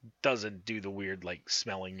 but doesn't do the weird, like,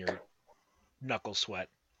 smelling your knuckle sweat.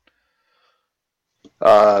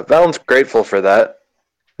 Valen's grateful for that.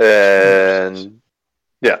 And,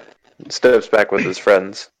 yeah, steps back with his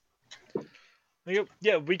friends.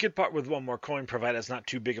 Yeah, we could part with one more coin, provided it's not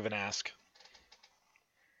too big of an ask.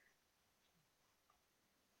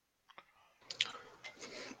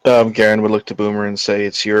 Garen would look to Boomer and say,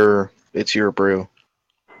 "It's your brew."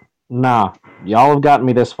 Nah, y'all have gotten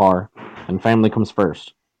me this far, and family comes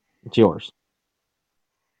first. It's yours.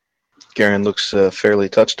 Garen looks fairly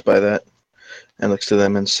touched by that, and looks to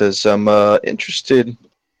them and says, "I'm interested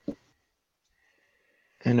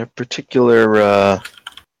in a particular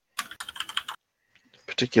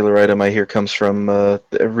item I hear comes from the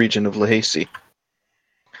region of Lahasi.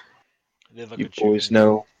 They look You at boys and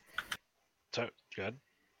know." So, good.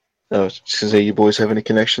 I was just gonna say, you boys have any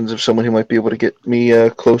connections of someone who might be able to get me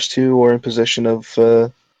close to or in possession of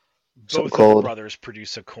something Both of the called? brothers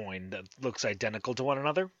produce a coin that looks identical to one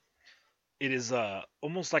another. It is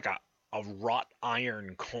almost like a wrought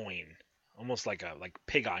iron coin, almost like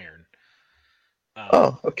pig iron.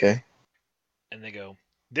 Oh, okay. And they go,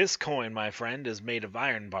 "This coin, my friend, is made of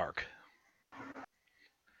iron bark."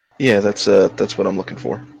 Yeah, that's what I'm looking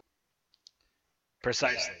for.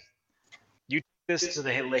 Precisely. You take this to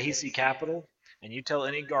the Lahisi capital, and you tell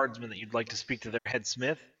any guardsman that you'd like to speak to their head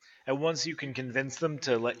smith, and once you can convince them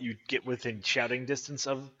to let you get within shouting distance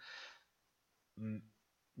of,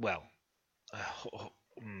 well,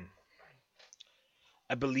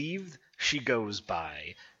 I believe she goes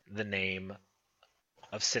by the name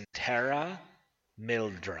of Centera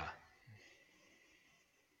Mildra.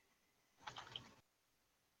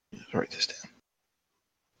 Let's write this down.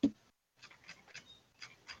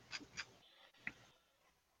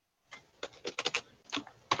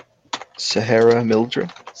 Sahara Mildra?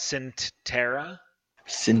 Centera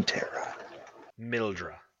Sintera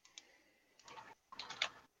Mildra.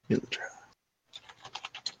 Mildra.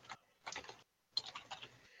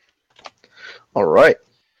 All right.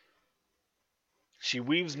 She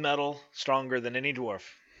weaves metal stronger than any dwarf.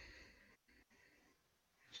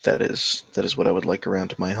 That is what I would like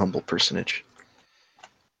around my humble personage.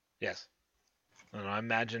 Yes. And I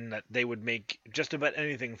imagine that they would make just about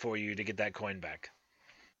anything for you to get that coin back.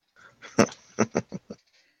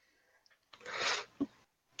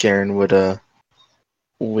 Garen would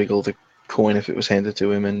wiggle the coin if it was handed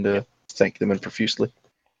to him and thank them profusely.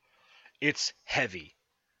 It's heavy.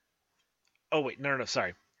 Oh wait, no,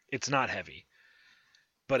 sorry. It's not heavy.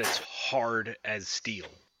 But it's hard as steel.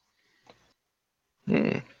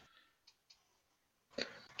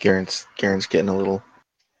 Garen's getting a little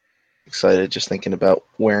excited just thinking about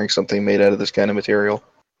wearing something made out of this kind of material.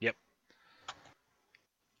 Yep.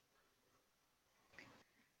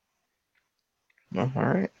 Oh, all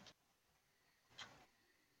right.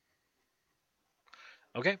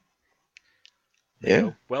 Okay. Yeah.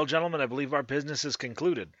 Go, well, gentlemen, I believe our business is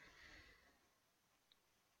concluded.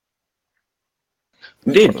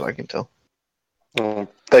 As far as I can tell.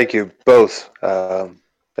 Thank you both.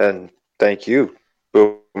 And thank you,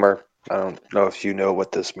 Boomer, I don't know if you know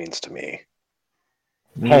what this means to me.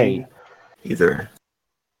 Hey, Either.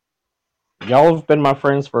 y'all have been my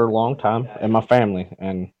friends for a long time and my family,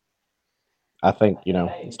 and I think,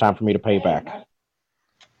 it's time for me to pay back.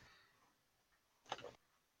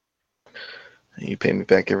 You pay me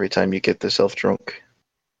back every time you get this elf drunk.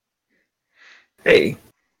 Hey.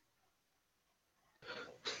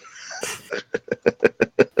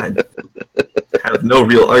 I have no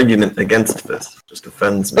real argument against this. It just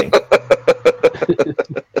offends me.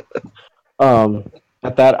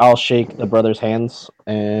 At that, I'll shake the brothers' hands,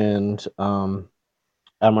 and I'm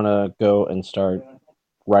gonna go and start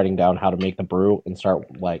writing down how to make the brew and start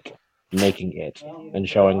making it and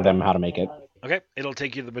showing them how to make it. Okay, it'll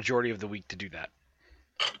take you the majority of the week to do that.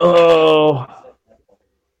 Oh,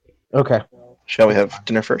 okay. Shall we have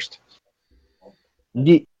dinner first?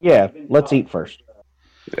 Yeah, let's eat first.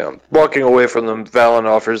 Yeah. Walking away from them, Valen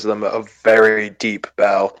offers them a very deep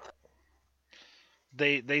bow.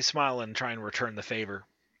 They smile and try and return the favor.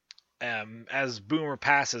 As Boomer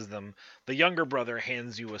passes them, the younger brother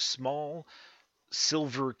hands you a small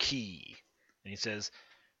silver key. And he says,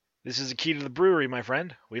 "This is a key to the brewery, my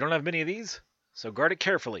friend. We don't have many of these, so guard it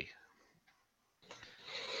carefully."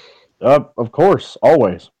 Of course,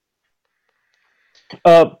 always.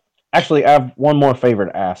 Actually, I have one more favor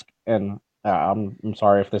to ask, and I'm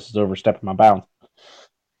sorry if this is overstepping my bounds.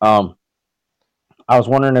 I was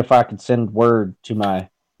wondering if I could send word to my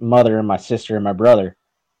mother and my sister and my brother.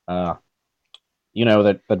 That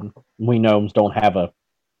we gnomes don't have a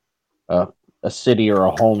city or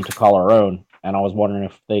a home to call our own, and I was wondering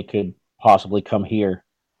if they could possibly come here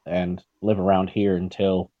and live around here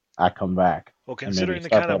until I come back. Well, And maybe considering the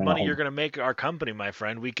start kind of building a money you're home. going to make our company, my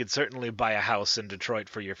friend, we could certainly buy a house in Detroit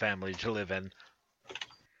for your family to live in.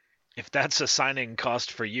 If that's a signing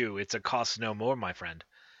cost for you, it's a cost no more, my friend.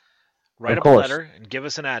 Write Of up a course. letter and give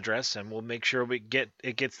us an address, and we'll make sure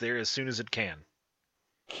it gets there as soon as it can.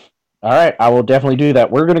 All right, I will definitely do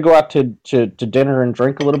that. We're gonna go out to dinner and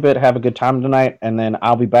drink a little bit, have a good time tonight, and then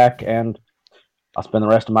I'll be back and I'll spend the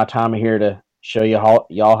rest of my time here to show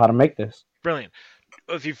y'all how to make this. Brilliant.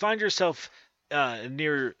 If you find yourself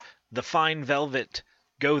near the Fine Velvet,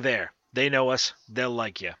 go there. They know us. They'll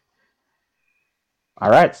like you. All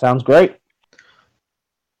right, sounds great.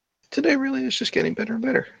 Today really is just getting better and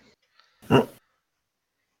better.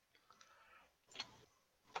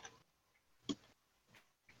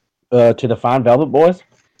 To the Fine Velvet Boys.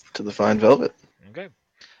 To the Fine Velvet. Okay.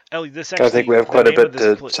 Ellie, this actually... I think we have quite a bit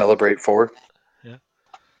to celebrate for. Yeah.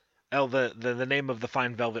 El, the name of the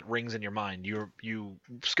Fine Velvet rings in your mind. You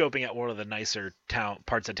scoping out one of the nicer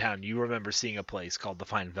parts of town, you remember seeing a place called the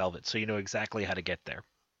Fine Velvet, so you know exactly how to get there.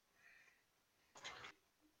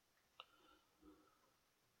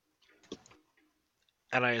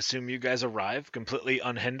 And I assume you guys arrive completely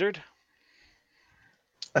unhindered?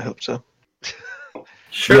 I hope so.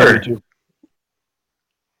 Sure. Yeah,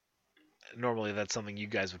 Normally that's something you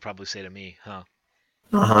guys would probably say to me, huh?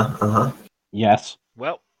 Uh-huh. Yes.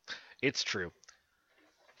 Well, it's true.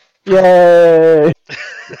 Yay!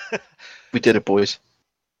 We did it, boys.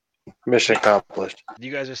 Mission accomplished.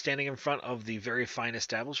 You guys are standing in front of the very fine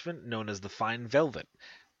establishment known as the Fine Velvet.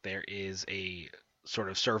 There is a sort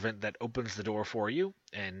of servant that opens the door for you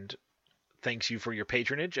and thanks you for your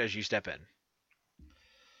patronage as you step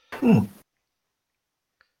in.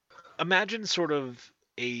 Imagine sort of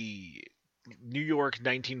a New York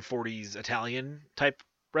 1940s Italian type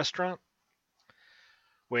restaurant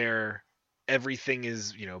where everything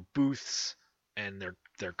is, booths and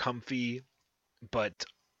they're comfy, but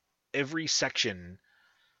every section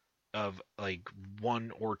of like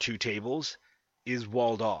one or two tables is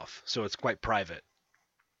walled off, so it's quite private.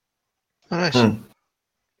 Oh, nice.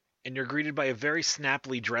 And you're greeted by a very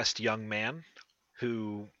snappily dressed young man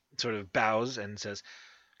who sort of bows and says,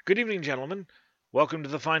 "Good evening, gentlemen. Welcome to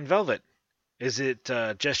the Fine Velvet. Is it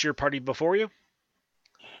just your party before you?"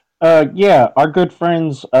 Yeah, our good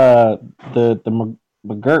friends, the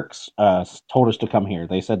McGurks, told us to come here.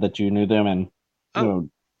 They said that you knew them and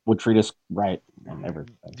would treat us right and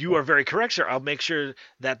everything. You are very correct, sir. I'll make sure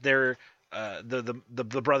that the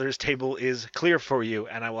brothers' table is clear for you,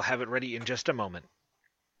 and I will have it ready in just a moment.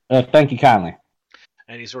 Thank you kindly.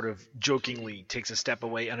 And he sort of jokingly takes a step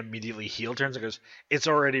away and immediately heel turns and goes, "It's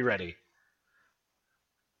already ready."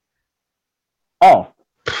 Oh,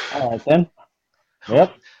 all right then.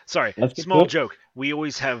 Yep. Sorry, small joke. We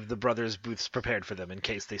always have the brothers' booths prepared for them in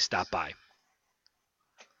case they stop by.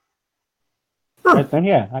 Right then,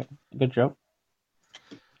 yeah, good joke.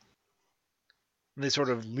 And they sort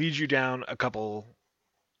of lead you down a couple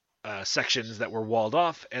sections that were walled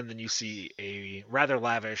off, and then you see a rather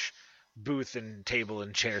lavish booth and table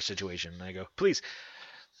and chair situation. And I go, please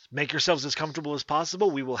make yourselves as comfortable as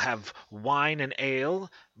possible. We will have wine and ale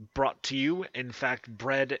brought to you. In fact,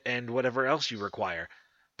 bread and whatever else you require.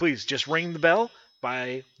 Please just ring the bell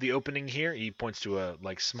by the opening here. He points to a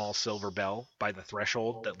small silver bell by the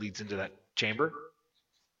threshold that leads into that chamber.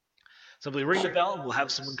 Simply ring the bell and we'll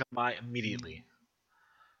have someone come by immediately.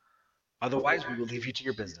 Otherwise, we will leave you to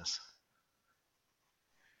your business.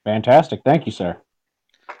 Fantastic. Thank you, sir.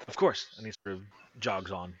 Of course. And he sort of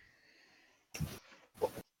jogs on.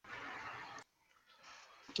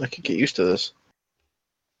 I could get used to this.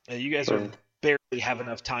 You guys are barely have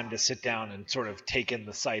enough time to sit down and sort of take in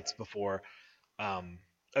the sights before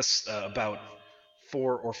about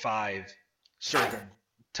 4 or 5 servant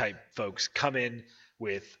type folks come in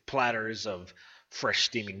with platters of fresh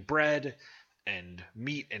steaming bread and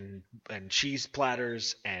meat and cheese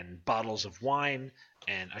platters and bottles of wine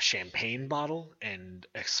and a champagne bottle and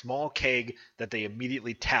a small keg that they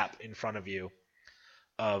immediately tap in front of you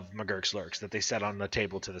of McGurk's Lurks that they set on the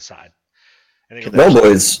table to the side. Well,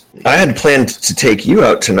 boys, I had planned to take you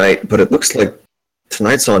out tonight, but it looks like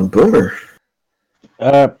tonight's on Boomer.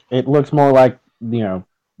 It looks more like,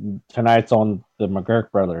 tonight's on the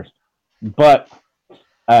McGurk brothers.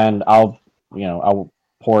 And I'll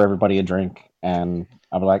pour everybody a drink, and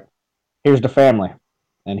I'll be like, here's the family,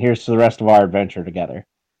 and here's to the rest of our adventure together.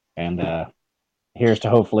 And here's to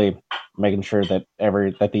hopefully making sure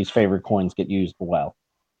that these favorite coins get used well.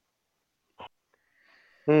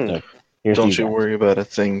 So, don't you worry about a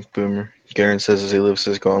thing, Boomer. Garen says as he lifts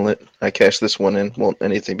his gauntlet. I cash this one in. Won't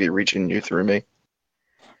anything be reaching you through me?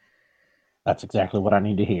 That's exactly what I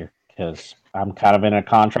need to hear, because I'm kind of in a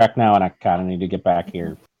contract now, and I kind of need to get back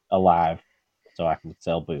here alive so I can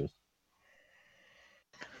sell booze.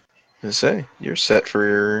 I say, you're set for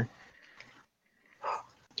your...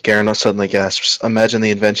 Garen suddenly gasps. Imagine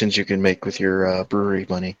the inventions you can make with your brewery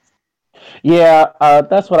money. Yeah,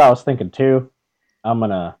 that's what I was thinking too. I'm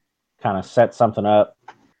going to kind of set something up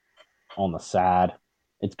on the side.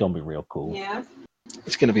 It's going to be real cool. Yeah.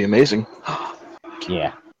 It's going to be amazing.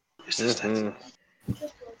 Yeah.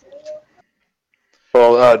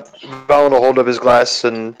 Well, Valen will hold up his glass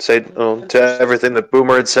and say to everything that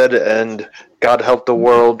Boomer had said, and God help the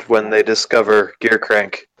world when they discover Gear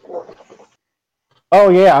Crank. Oh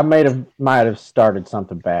yeah, I might have started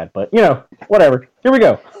something bad, but whatever. Here we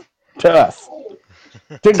go. To us.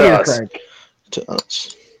 To Gear Crank. To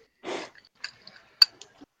us.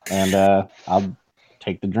 And I'll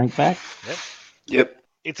take the drink back. Yep.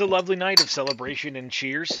 It's a lovely night of celebration and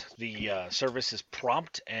cheers. The service is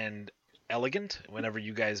prompt and elegant whenever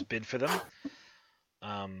you guys bid for them.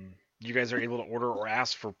 You guys are able to order or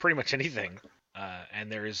ask for pretty much anything, and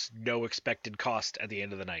there is no expected cost at the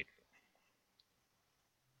end of the night.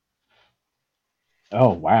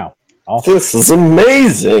 Oh, wow. Awesome. This is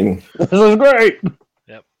amazing. This is great.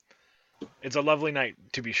 Yep. It's a lovely night,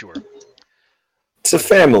 to be sure. It's a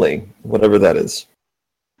family, whatever that is.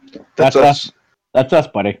 That's us. That's us,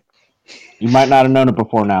 buddy. You might not have known it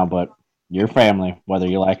before now, but you're family, whether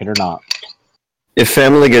you like it or not. If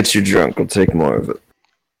family gets you drunk, I'll take more of it.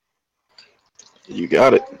 You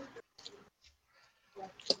got it.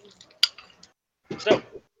 So,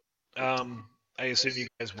 I assume you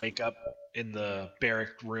guys wake up in the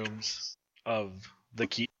barrack rooms of the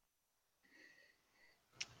keep.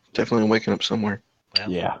 Definitely waking up somewhere.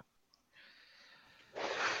 Well, Yeah.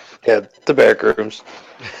 Yeah, the barrack rooms.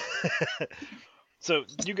 So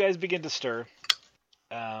you guys begin to stir,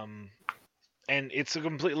 and it's a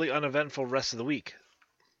completely uneventful rest of the week.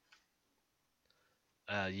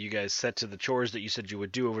 You guys set to the chores that you said you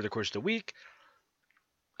would do over the course of the week.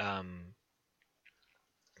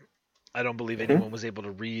 I don't believe anyone was able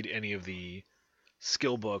to read any of the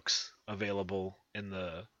skill books available in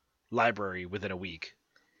the library within a week.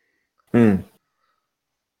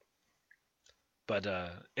 But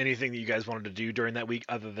anything that you guys wanted to do during that week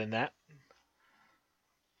other than that?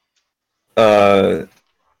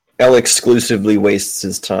 L exclusively wastes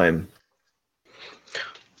his time.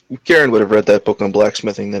 Garen would have read that book on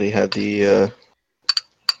blacksmithing that he had the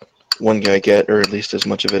one guy get, or at least as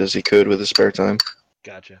much of it as he could with his spare time.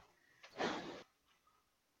 Gotcha.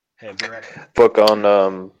 Hey, be ready. Book on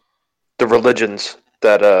the religions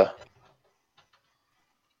that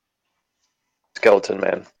Skeleton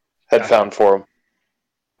Man had found for him.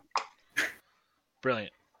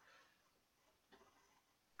 Brilliant.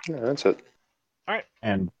 Yeah, that's it.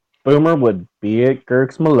 And Boomer would be at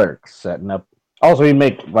Girk's Malurks setting up. Also, he'd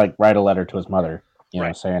write a letter to his mother,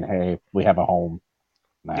 Right. saying, "Hey, we have a home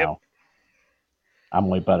now. Yep. I'm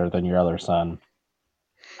way better than your other son.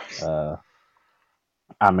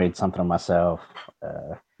 I made something of myself.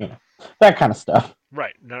 that kind of stuff.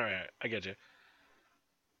 Right. No, I get you.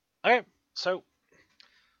 Okay, so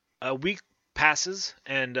a week passes,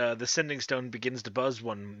 and the sending stone begins to buzz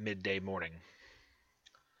one midday morning,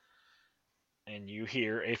 and you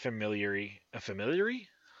hear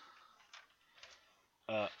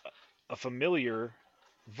uh, a familiar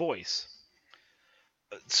voice.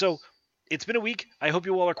 So, it's been a week. I hope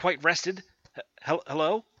you all are quite rested.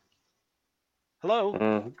 Hello, hello.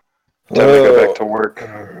 Time to go back to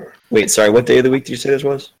work. Wait, sorry. What day of the week did you say this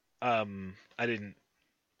was? I didn't.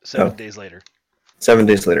 7 days later. 7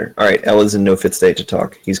 days later. All right. Ella's in no fit state to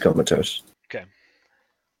talk. He's comatose. Okay.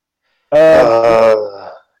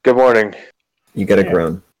 Good morning. You get a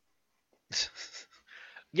groan.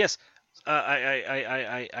 Yes,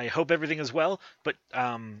 I hope everything is well. But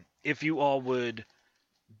if you all would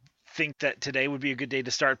think that today would be a good day to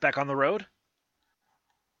start back on the road.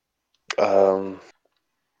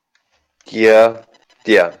 Yeah,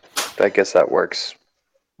 I guess that works.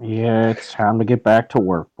 Yeah, it's time to get back to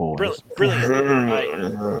work, boys.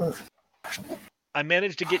 Brilliant. I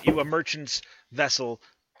managed to get you a merchant's vessel.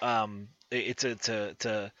 It's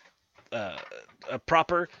a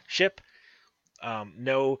proper ship.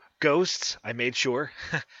 No ghosts. I made sure.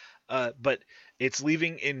 But it's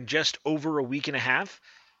leaving in just over a week and a half.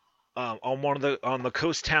 On the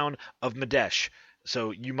coast town of Madesh.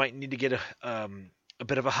 So you might need to get a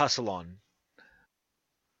bit of a hustle on.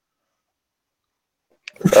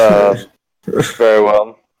 Very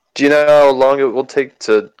well. Do you know how long it will take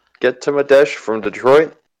to get to Madesh from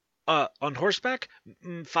Detroit? On horseback,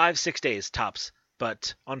 5-6 days tops,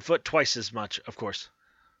 but on foot twice as much, of course.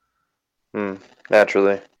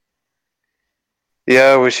 Naturally.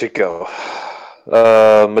 Yeah, we should go.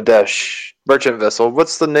 Madesh. Merchant vessel.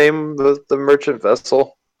 What's the name of the merchant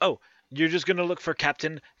vessel? Oh, you're just gonna look for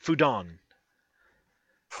Captain Foudon.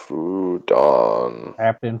 Foudon.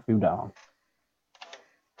 Captain Foudon.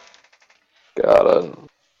 Got it.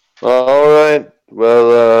 Alright.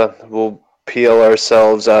 Well, we'll peel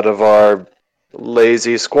ourselves out of our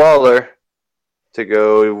lazy squalor to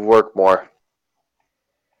go work more.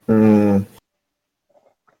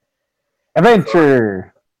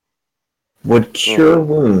 Adventure! Would cure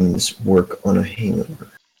wounds work on a hangover?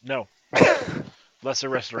 No. Lesser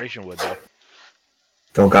restoration would, though.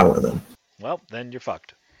 Don't got one of them. Well, then you're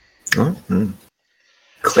fucked. Oh,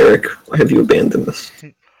 Cleric, why have you abandoned us?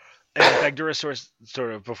 And Bagdura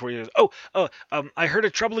sort of before you. I heard a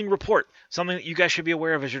troubling report. Something that you guys should be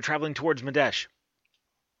aware of as you're traveling towards Madesh.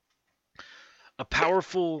 A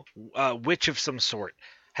powerful witch of some sort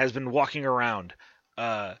has been walking around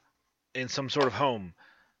in some sort of home.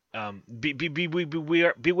 Be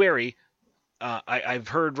wary. I've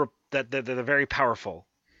heard that they're very powerful.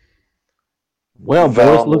 Well,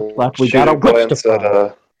 boys, looks like we got a witch to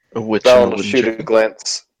find. A witch Val and a will wooden shoot a chicken.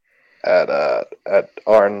 glance at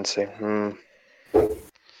Arn and say,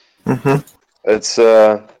 It's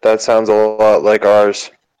that sounds a lot like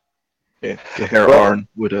ours. Yeah, Herr Well- Arn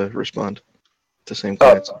would respond at the same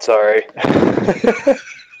Oh, glance. sorry.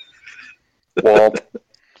 Womp.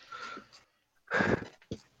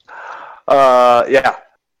 Yeah.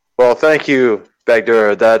 Well, thank you,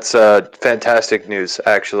 Bagdura. That's fantastic news,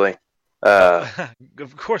 actually.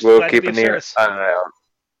 Of course, We'll glad to keep be of an ear service. on it out.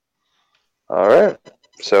 All right.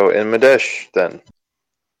 So in Madesh, then.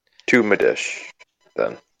 To Madesh,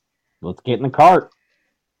 then. Let's get in the cart.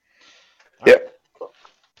 Yep.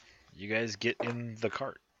 You guys get in the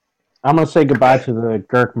cart. I'm gonna say goodbye to the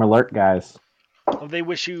Girk Malert guys. Well, they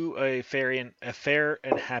wish you a fair and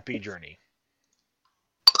happy journey.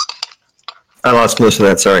 I lost most of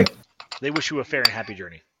that, sorry. They wish you a fair and happy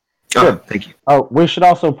journey. Oh, thank you. Oh, we should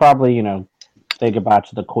also probably, say goodbye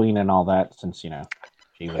to the queen and all that, since she was.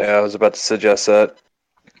 Yeah, I was about to suggest that.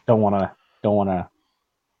 Don't wanna,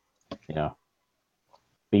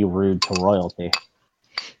 be rude to royalty.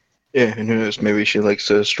 Yeah, and who knows? Maybe she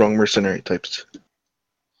likes strong mercenary types.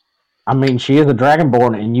 I mean, she is a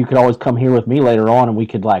dragonborn, and you could always come here with me later on, and we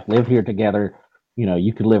could live here together.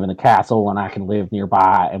 You could live in the castle, and I can live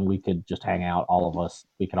nearby, and we could just hang out. All of us,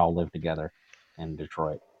 we could all live together in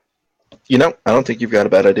Detroit. I don't think you've got a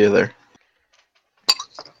bad idea there.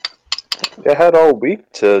 You had all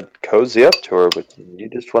week to cozy up to her, but you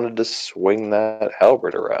just wanted to swing that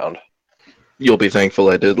halberd around. You'll be thankful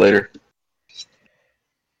I did later.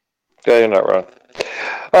 Yeah, you're not wrong.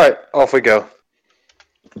 All right, off we go.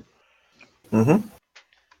 Mm-hmm.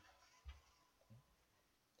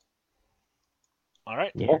 All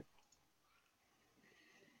right. Yeah.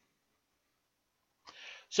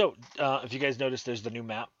 So, if you guys notice, there's the new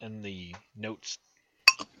map and the notes.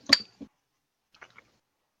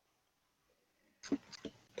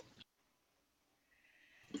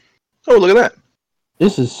 Oh, look at that.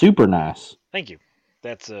 This is super nice. Thank you.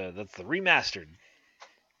 That's the remastered.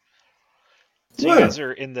 So Wow. you guys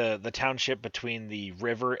are in the township between the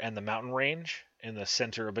river and the mountain range in the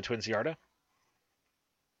center of Between Ciarda.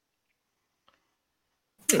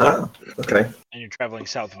 Ah, okay. And you're traveling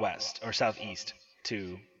southwest or southeast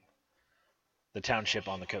to the township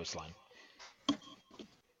on the coastline.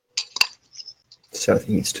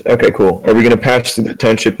 Southeast. Okay, cool. Are we going to pass through the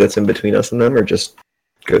township that's in between us and them, or just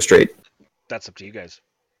go straight? That's up to you guys.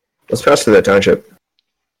 Let's pass through that township.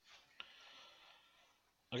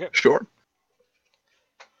 Okay. Sure.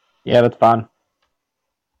 Yeah, that's fine.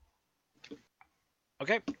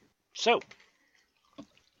 Okay. So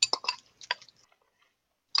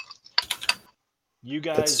you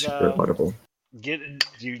That's guys super audible.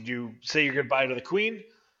 you say your goodbye to the queen.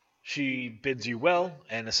 She bids you well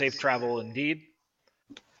and a safe travel indeed.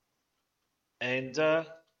 And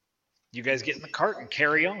you guys get in the cart and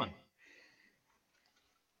carry on.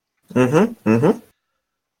 Mm-hmm. Mm-hmm.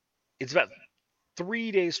 It's about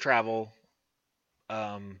 3 days travel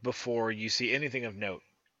before you see anything of note.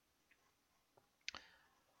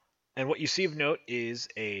 And what you see of note is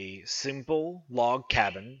a simple log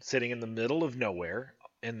cabin sitting in the middle of nowhere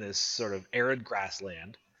in this sort of arid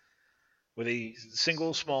grassland with a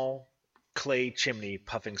single small clay chimney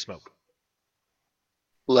puffing smoke.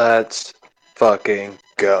 Let's fucking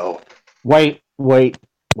go. Wait.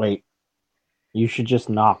 You should just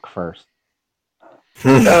knock first.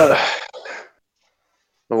 Well,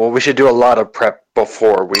 we should do a lot of prep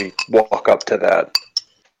before we walk up to that.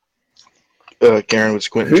 Garen would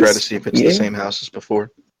squint and try to Who's see if it's the eating? same house as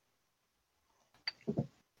before.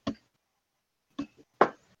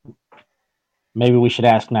 Maybe we should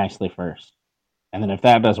ask nicely first. And then if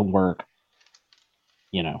that doesn't work,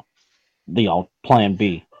 the plan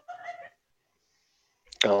B.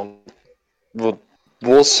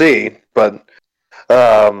 We'll see, but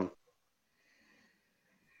I'm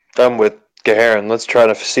with Gaharin. Let's try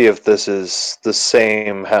to see if this is the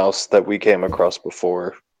same house that we came across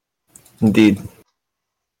before. Indeed.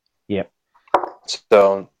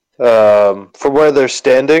 So, from where they're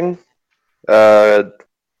standing, can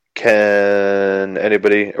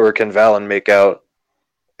anybody or can Valen make out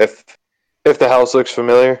if the house looks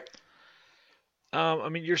familiar? I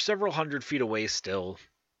mean, you're several hundred feet away still,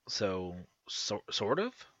 so sort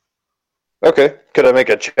of. Okay, could I make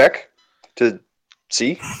a check to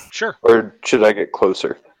see, Sure, or should I get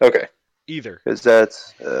closer? Okay, either. because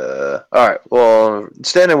that's all right. Well,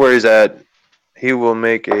 standing where he's at, he will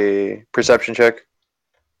make a perception check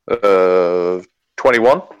of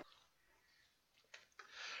 21.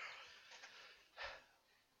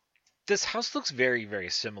 This house looks very, very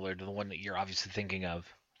similar to the one that you're obviously thinking of.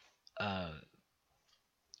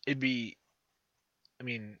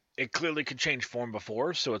 It clearly could change form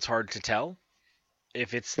before, so it's hard to tell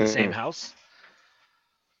if it's the same house.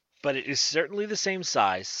 But it is certainly the same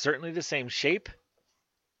size, certainly the same shape,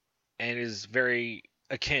 and is very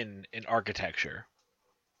akin in architecture.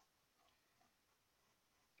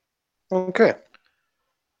 Okay.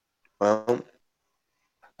 Well,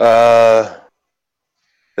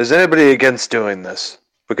 is anybody against doing this?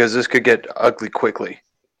 Because this could get ugly quickly.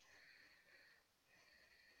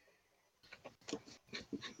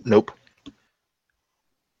 Nope.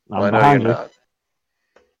 I'm I know you're behind you. not.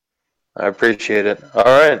 I appreciate it. All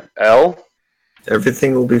right, L.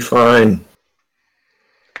 Everything will be fine.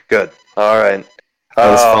 Good. All right.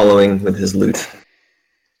 I was following with his loot.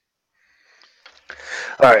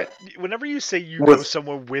 All right. Whenever you say you With- go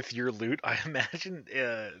somewhere with your loot, I imagine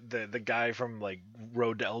the guy from like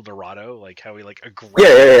Road to El Dorado, like how he like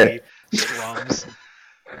aggressively strums.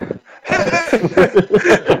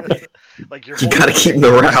 Like you're You gotta holding- keep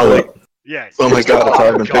morale up. Yeah. Oh my god, that's how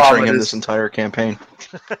I've been picturing him Ominous. this entire campaign.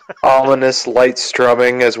 Ominous light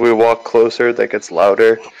strumming as we walk closer that gets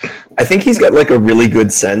louder. I think he's got like a really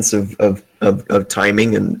good sense of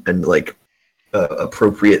timing and like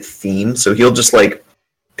appropriate theme. So he'll just like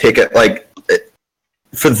pick it like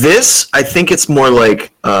for this. I think it's more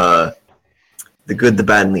like the good, the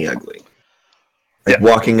bad, and the ugly. Like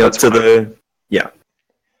walking up that's to what the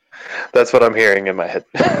That's what I'm hearing in my head.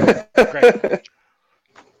 Great.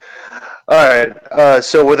 All right.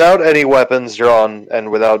 So without any weapons drawn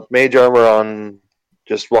and without mage armor on,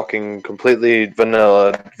 just walking completely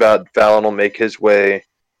vanilla, Valen will make his way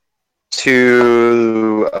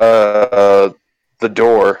to the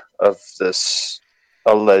door of this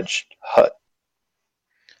alleged hut.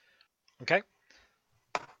 Okay.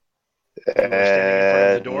 Standing in front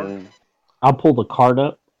of the door? And I'll pull the cart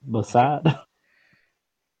up beside.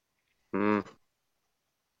 all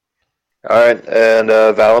right, and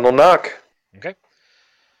Valen will knock. Okay.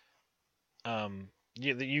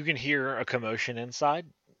 You can hear a commotion inside.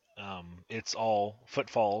 It's all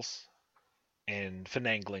footfalls and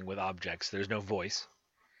finagling with objects. There's no voice.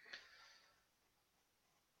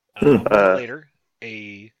 A moment later,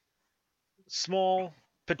 a small,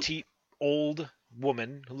 petite, old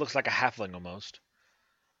woman who looks like a halfling almost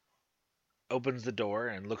opens the door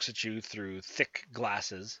and looks at you through thick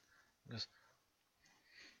glasses. And goes,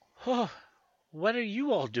 "Oh, what are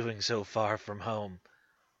you all doing so far from home?"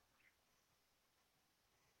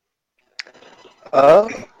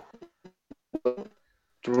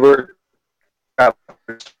 We're an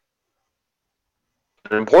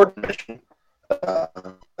important mission.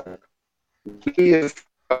 We've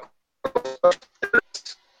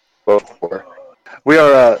before. We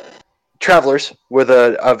are travelers with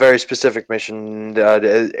a very specific mission.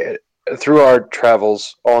 Through our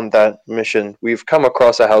travels on that mission, we've come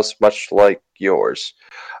across a house much like yours.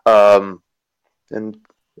 And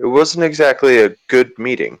it wasn't exactly a good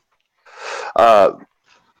meeting.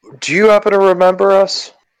 Do you happen to remember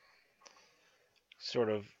us? Sort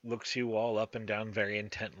of looks you all up and down very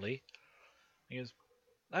intently. He goes,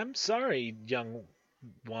 "I'm sorry, young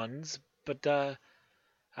ones, but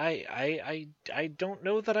I don't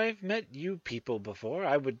know that I've met you people before.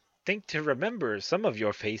 I would think to remember some of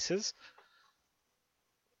your faces."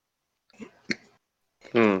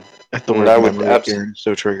 At the word I would memory, Garen is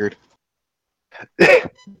so triggered.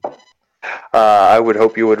 I would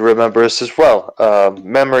hope you would remember us as well.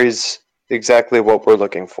 Memory's exactly what we're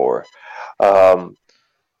looking for.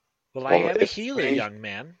 Well, I Well, am a if healer, we- young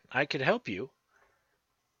man. I could help you.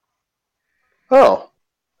 Oh.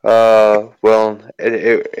 Well,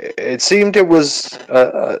 it seemed it was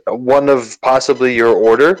one of possibly your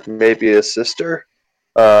order, maybe a sister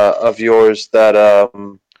of yours that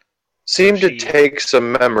seemed to she- take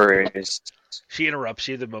some memories. She interrupts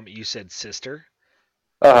you the moment you said sister.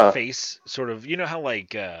 Uh-huh. Her face sort of, you know how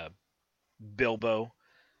like Bilbo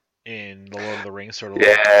in The Lord of the Rings sort of like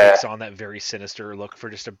Yeah. takes on that very sinister look for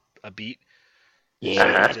just a beat.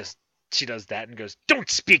 Yeah. She does that and goes, "Don't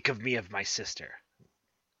speak of me of my sister."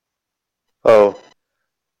 Oh.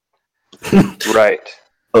 Right.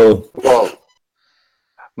 Oh, Well,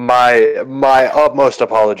 my utmost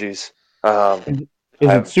apologies. Is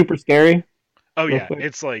it super scary? Oh Real yeah, quick.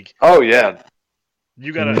 it's like Oh yeah.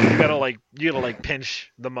 you gotta like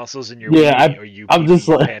pinch the muscles in your Yeah, weenie or you I'm pee just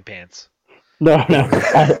your like- pants. No.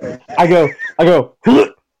 I go,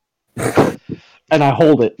 and I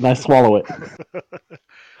hold it and I swallow it.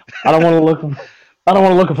 I don't want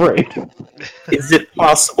to look afraid. is it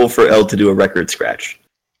possible for Elle to do a record scratch?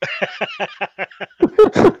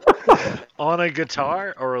 On a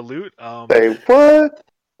guitar or a lute. Say what?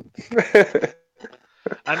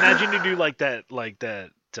 I imagine you do like that, like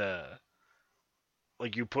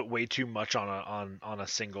you put way too much on a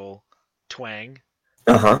single twang.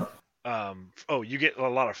 Uh huh. Oh, you get a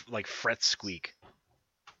lot of like fret squeak.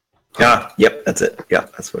 Yeah. Yep. That's it. Yeah,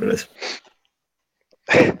 that's what it is.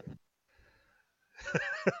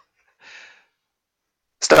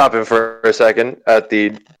 Stopping for a second at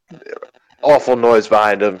the awful noise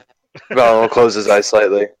behind him. Val will close his eyes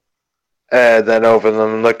slightly, and then open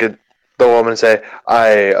them and look at the woman and say, "I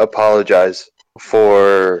apologize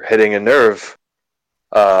for hitting a nerve.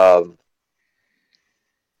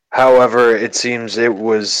 However, it seems it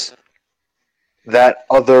was that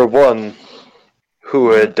other one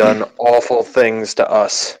who had done awful things to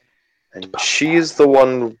us, and she's the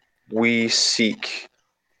one we seek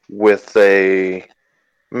with a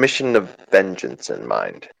mission of vengeance in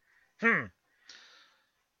mind."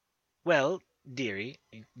 Well, dearie,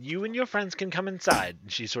 you and your friends can come inside.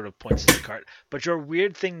 And she sort of points to the cart. But your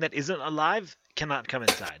weird thing that isn't alive cannot come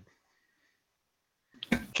inside.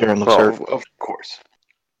 Garen looks Well, hurt. of course.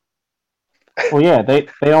 Well, yeah, they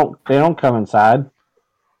don't come inside.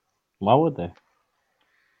 Why would they?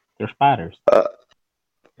 They're spiders. Well,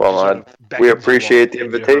 She sort of we beckons you appreciate the all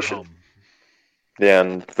into her invitation. home. Yeah,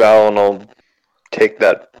 and Valen will take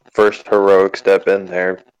that first heroic step in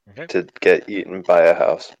there Okay. to get eaten by a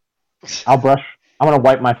house. I'm gonna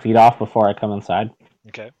wipe my feet off before I come inside.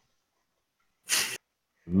 Okay.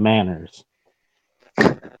 Manners.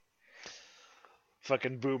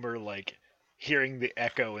 Fucking Boomer, like, hearing the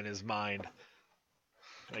echo in his mind.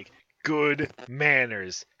 Like, good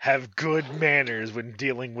manners. Have good manners when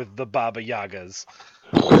dealing with the Baba Yagas.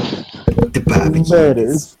 The Baba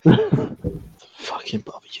Manners. Fucking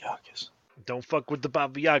Baba Yagas. Don't fuck with the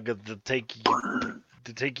Baba Yaga. They'll take you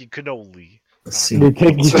cannoli.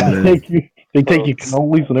 They take you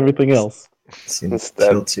cannolis and everything else. Seems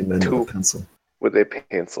That kill two men with two- a pencil. With a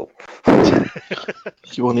pencil.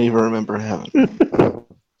 You won't even remember having.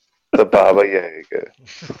 So The Baba Yaga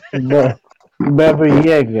Baba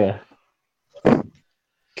Yaga.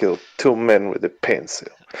 killed 2 men with a pencil.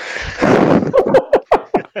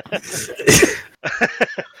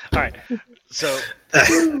 All right. So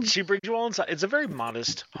she brings you all inside. It's a very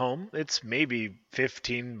modest home. It's maybe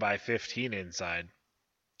 15 by 15 inside.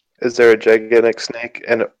 Is there a gigantic snake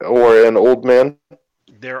or an old man?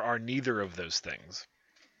 There are neither of those things.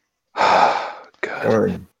 Good.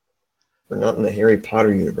 Darn. We're not in the Harry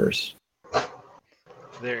Potter universe.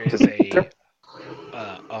 There is a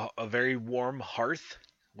very warm hearth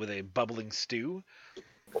with a bubbling stew.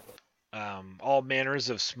 All manners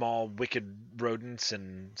of small wicked rodents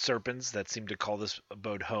and serpents that seem to call this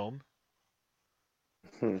abode home.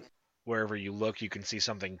 Wherever you look, you can see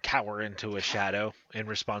something cower into a shadow in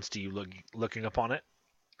response to you looking upon it.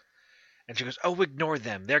 And she goes, "Oh, ignore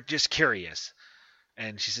them. They're just curious."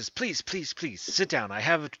 And she says, "Please, please, please, sit down. I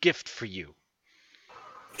have a gift for you."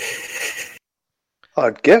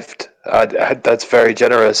 A gift? That's very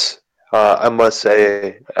generous. I must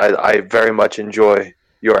say, I very much enjoy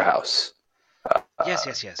your house. Yes,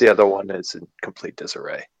 yes, yes. The other one is in complete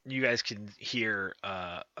disarray. You guys can hear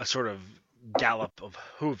a sort of gallop of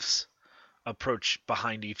hoofs approach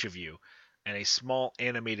behind each of you, and a small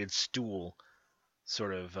animated stool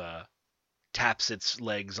sort of taps its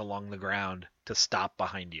legs along the ground to stop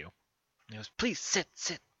behind you. He goes, "Please sit,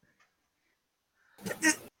 sit."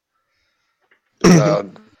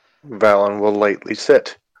 Valen will lightly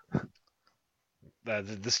sit.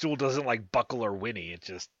 The stool doesn't like buckle or whinny. It's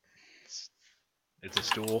a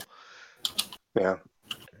stool. Yeah,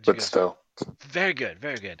 She but goes, still. "Very good,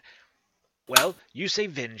 very good. Well, you say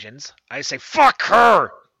vengeance. I say fuck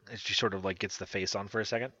her." And she sort of like gets the face on for a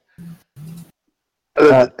second.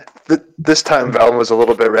 This time Valen was a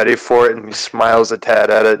little bit ready for it, and he smiles a tad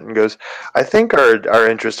at it and goes, "I think our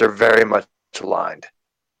interests are very much aligned."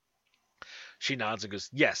 She nods and goes,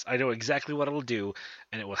 "Yes, I know exactly what it'll do,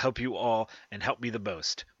 and it will help you all and help me the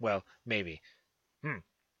most. Well, maybe."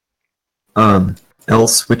 El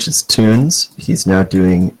switches tunes. He's now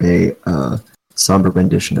doing a somber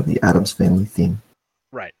rendition of the Addams Family theme.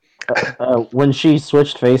 Right. When she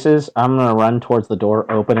switched faces, I'm gonna run towards the door,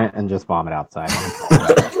 open it, and just vomit outside.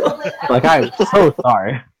 Like, I'm so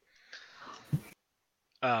sorry.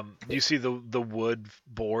 You see the wood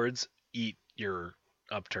boards eat your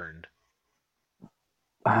upturned.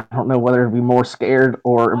 I don't know whether to be more scared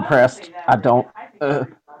or impressed. I don't. All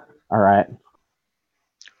right.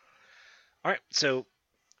 All right, so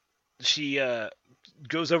she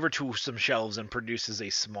goes over to some shelves and produces a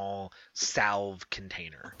small salve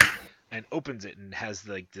container and opens it and has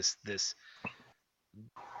like this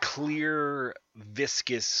clear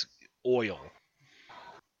viscous oil.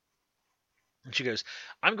 And she goes,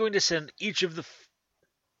 "I'm going to send each of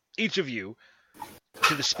you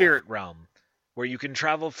to the spirit realm where you can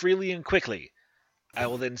travel freely and quickly. I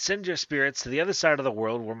will then send your spirits to the other side of the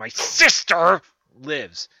world where my sister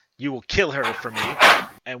lives. You will kill her for me,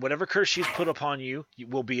 and whatever curse she's put upon you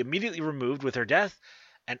will be immediately removed with her death,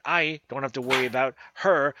 and I don't have to worry about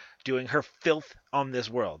her doing her filth on this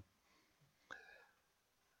world."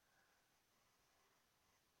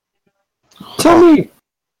 Tell me,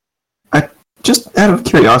 just out of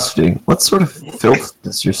curiosity, what sort of filth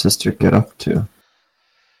does your sister get up to?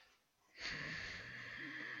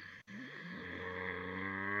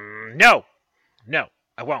 No,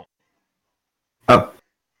 I won't. Oh,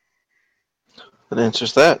 That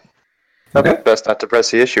answers that. okay. Best not to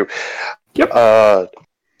press the issue. Yep.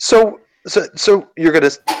 So you're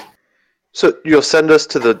gonna. So you'll send us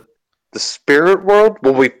to the spirit world?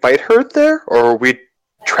 Will we fight her there, or are we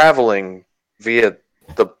traveling via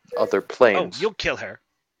the other Oh, planes you'll kill her.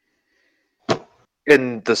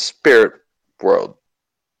 in the spirit world?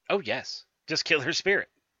 Oh, yes. Just kill her spirit.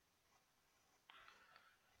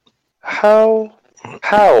 How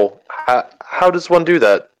does one do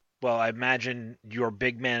that? Well, I imagine your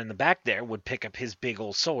big man in the back there would pick up his big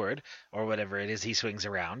old sword, or whatever it is he swings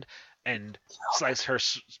around, and slice her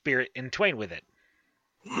spirit in twain with it.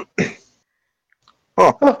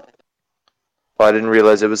 Well, I didn't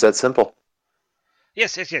realize it was that simple.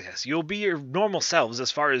 Yes. You'll be your normal selves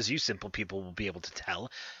as far as you simple people will be able to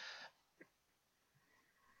tell.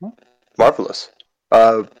 Marvelous.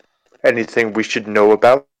 Anything we should know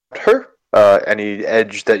about her? Any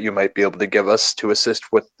edge that you might be able to give us to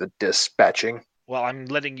assist with the dispatching? Well, I'm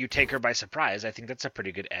letting you take her by surprise. I think that's a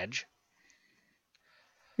pretty good edge.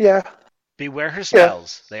 Yeah. Beware her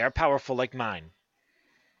spells. They are powerful like mine.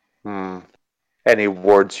 Any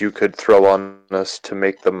wards you could throw on us to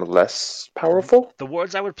make them less powerful? The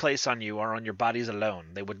wards I would place on you are on your bodies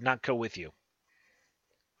alone. They would not go with you.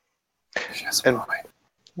 She has a And- moment.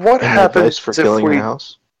 What Any happens advice for if killing we a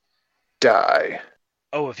house? die?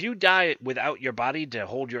 Oh, if you die without your body to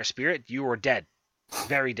hold your spirit, you are dead.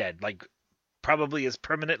 Very dead. Like, probably as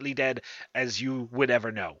permanently dead as you would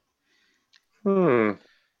ever know.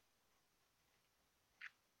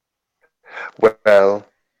 Well,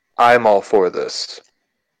 I'm all for this.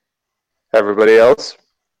 Everybody else?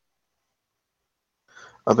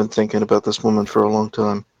 I've been thinking about this woman for a long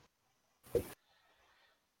time.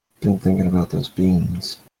 Been thinking about those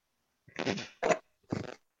beans.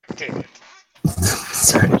 Okay.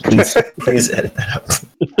 Sorry, please edit that out.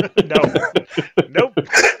 No. Nope.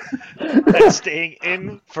 That's staying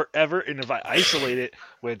in forever, and if I isolate it,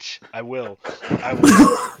 which I will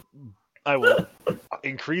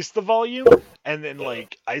increase the volume and then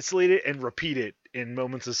like isolate it and repeat it in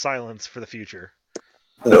moments of silence for the future.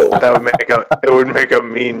 No. It would make a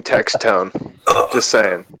mean text tone. Just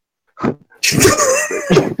saying.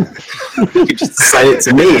 You just said it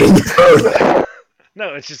to me.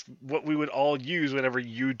 No, it's just what we would all use whenever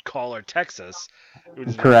you'd call or text us. It would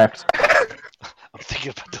just be, Correct. I'm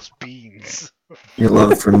thinking about those beans. Your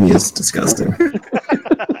love for me is disgusting.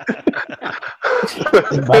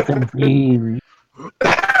 Fucking beans.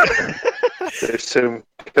 There's some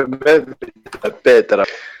commitment to a bit that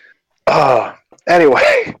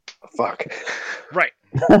anyway. Fuck. Right.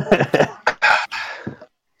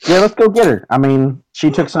 Yeah, let's go get her. I mean, she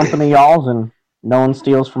took something of y'all's, and no one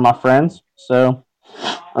steals from my friends. So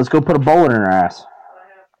let's go put a bullet in her ass.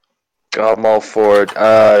 I'm all for it.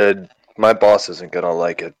 My boss isn't gonna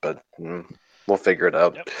like it, but we'll figure it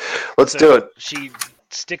out. Yep. Let's do it. She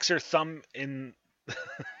sticks her thumb in.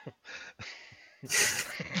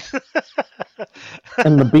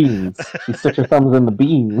 In the beans. She sticks her thumbs in the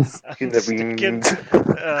beans.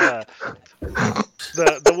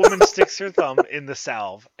 The woman sticks her thumb in the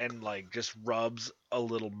salve and like just rubs a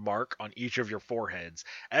little mark on each of your foreheads.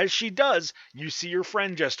 As she does, you see your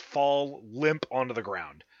friend just fall limp onto the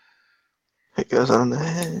ground. It goes on the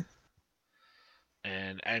head.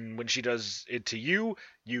 And when she does it to you,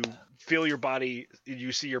 you feel your body.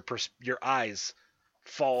 You see your eyes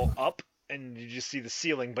fall up, and you just see the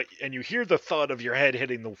ceiling. And you hear the thud of your head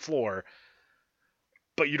hitting the floor,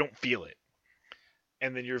 but you don't feel it.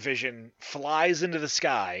 And then your vision flies into the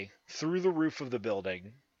sky through the roof of the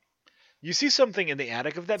building. You see something in the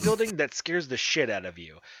attic of that building that scares the shit out of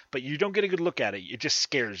you, but you don't get a good look at it. It just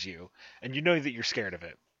scares you, and you know that you're scared of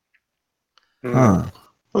it. Huh.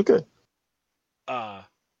 Okay.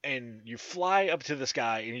 And you fly up to the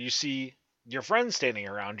sky, and you see your friends standing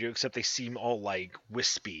around you, except they seem all like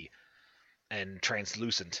wispy and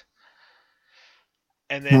translucent.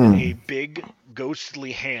 And then a big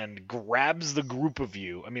ghostly hand grabs the group of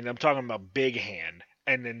you. I mean, I'm talking about big hand,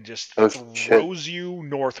 and then just throws you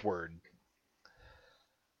northward.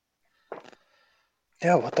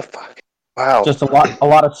 Yeah, what the fuck? Wow. Just a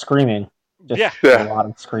lot of screaming. Just Yeah. a lot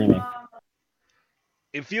of screaming.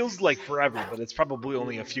 It feels like forever, but it's probably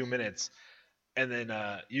only a few minutes. And then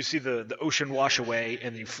you see the ocean wash away,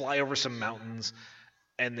 and you fly over some mountains.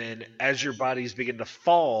 And then as your bodies begin to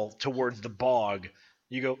fall towards the bog,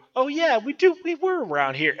 you go, oh yeah, we were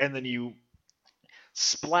around here. And then you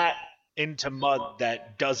splat into mud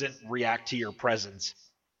that doesn't react to your presence.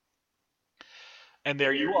 And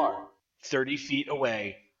there you are, 30 feet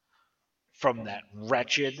away from that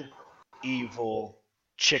wretched, evil,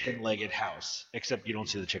 chicken-legged house. Except you don't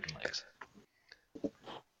see the chicken legs.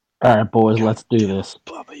 All right, boys, let's do this.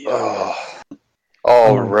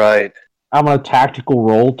 All right. I'm gonna tactical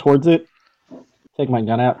roll towards it. Take my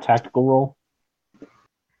gun out. Tactical roll.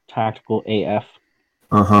 Tactical AF.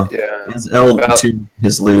 Uh-huh. Yeah. Is L to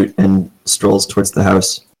his loot and strolls towards the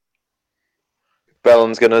house.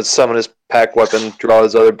 Bellen's gonna summon his pack weapon, draw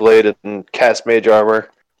his other blade, and cast mage armor.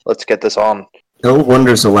 Let's get this on. L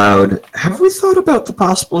wonders aloud, have we thought about the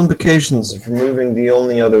possible implications of removing the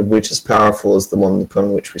only other witch as powerful as the one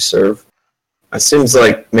upon which we serve? It seems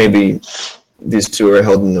like maybe these two are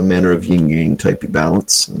held in a manner of yin-yang type of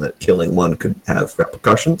balance, and that killing one could have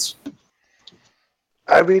repercussions.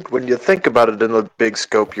 I mean, when you think about it in the big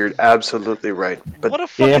scope, you're absolutely right. But what a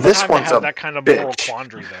fucking this time one's to have a that kind of moral bitch.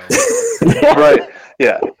 quandary, though. Right,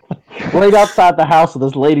 yeah. Right outside the house of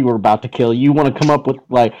this lady we're about to kill. You want to come up with,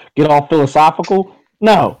 like, get all philosophical?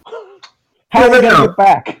 No. How are we going to get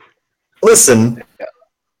back? Listen,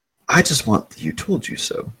 I just want the you told you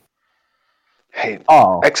so. Hey,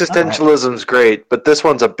 Oh, existentialism's great, but this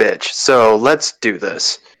one's a bitch, so let's do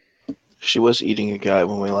this. She was eating a guy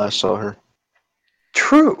when we last saw her.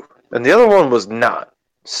 True. And the other one was not.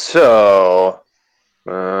 So,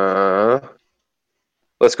 let's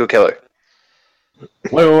go kill her.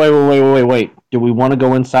 Wait. Do we want to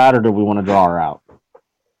go inside or do we want to draw her out?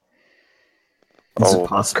 Is it Oh,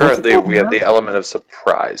 possible? currently to we have the element of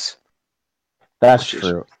surprise. That's Which is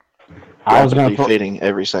true. I was rapidly gonna, fading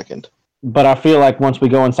every second. but I feel like once we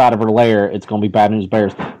go inside of her lair, it's gonna be bad news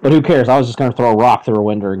bears. But who cares? I was just gonna throw a rock through her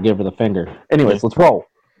window and give her the finger. Anyways, let's roll.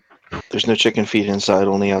 There's no chicken feet inside,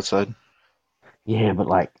 only outside. Yeah, but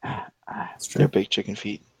like, That's They're true. big chicken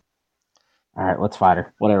feet. all right, let's fight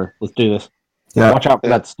her. Whatever. Let's do this. Yeah. Watch out for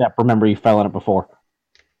Yeah. that step. Remember, you fell in it before.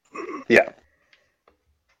 Yeah,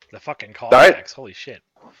 The fucking right. callbacks. Holy shit.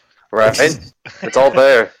 right. It's all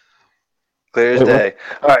there. Clear as Wait, what? day.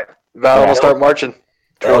 All right, Val will start marching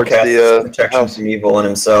towards Elcast the protection house. from evil and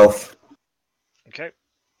himself. Okay.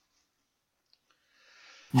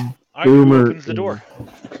 Alright, who Boomer opens the door?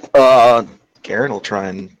 Garen will try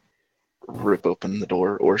and rip open the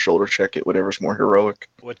door or shoulder check it, whatever's more heroic.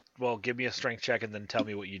 What? Well, give me a strength check and then tell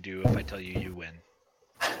me what you do. If I tell you, you win.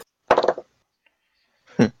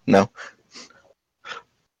 No.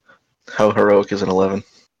 How heroic is an 11?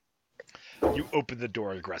 You open the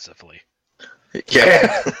door aggressively.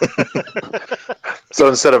 Yeah. So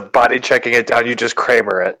instead of body checking it down, you just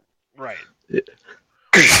Kramer it. Right.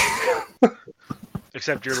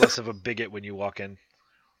 Except you're less of a bigot when you walk in.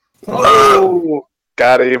 Oh,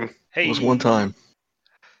 got him. Hey. It was one time.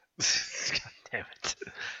 God damn it.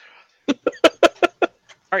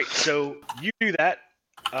 Alright, so you do that.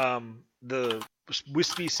 The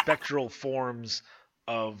wispy spectral forms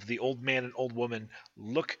of the old man and old woman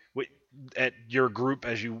look at your group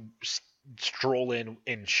as you stroll in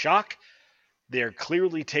shock. They are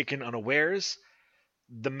clearly taken unawares.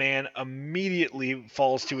 The man immediately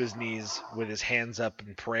falls to his knees with his hands up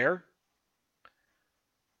in prayer.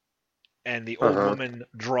 And the old woman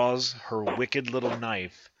draws her wicked little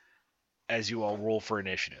knife as you all roll for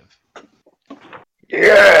initiative.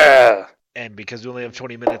 Yeah. And because we only have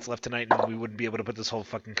 20 minutes left tonight and we wouldn't be able to put this whole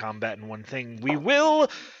fucking combat in one thing, we will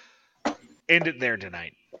end it there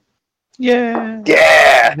tonight. Yeah.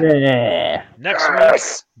 Yeah. Yeah. Next week,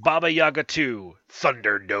 Yes. Baba Yaga 2,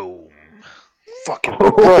 Thunderdome. Fucking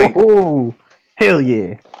right. Oh, hell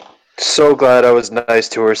yeah. So glad I was nice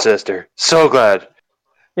to her sister. So glad.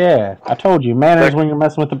 Yeah, I told you, manners when you're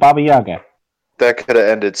messing with the Baba Yaga. That could have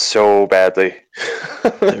ended so badly.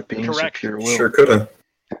 There being Correct. secure will. Sure could have.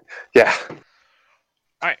 Yeah.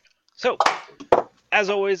 So, as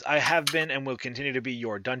always, I have been and will continue to be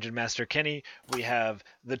your Dungeon Master, Kenny. We have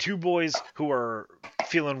the two boys who are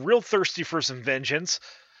feeling real thirsty for some vengeance,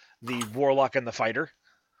 the Warlock and the Fighter.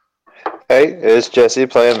 Hey, it's Jesse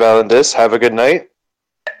playing Valandis. Have a good night.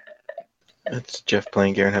 It's Jeff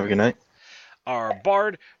playing Garen. Have a good night. Our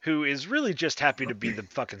Bard, who is really just happy to be the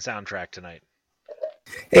fucking soundtrack tonight.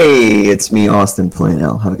 Hey, it's me, Austin, playing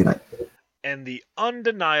L. Have a good night. And the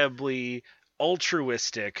undeniably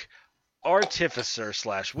altruistic artificer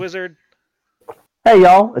 / wizard. Hey,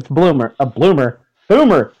 y'all, it's Boomer. Boomer.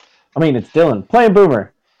 I mean, it's Dylan playing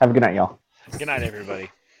Boomer. Have a good night, y'all. Good night, everybody.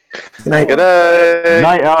 Good night. Good night.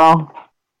 Night, y'all.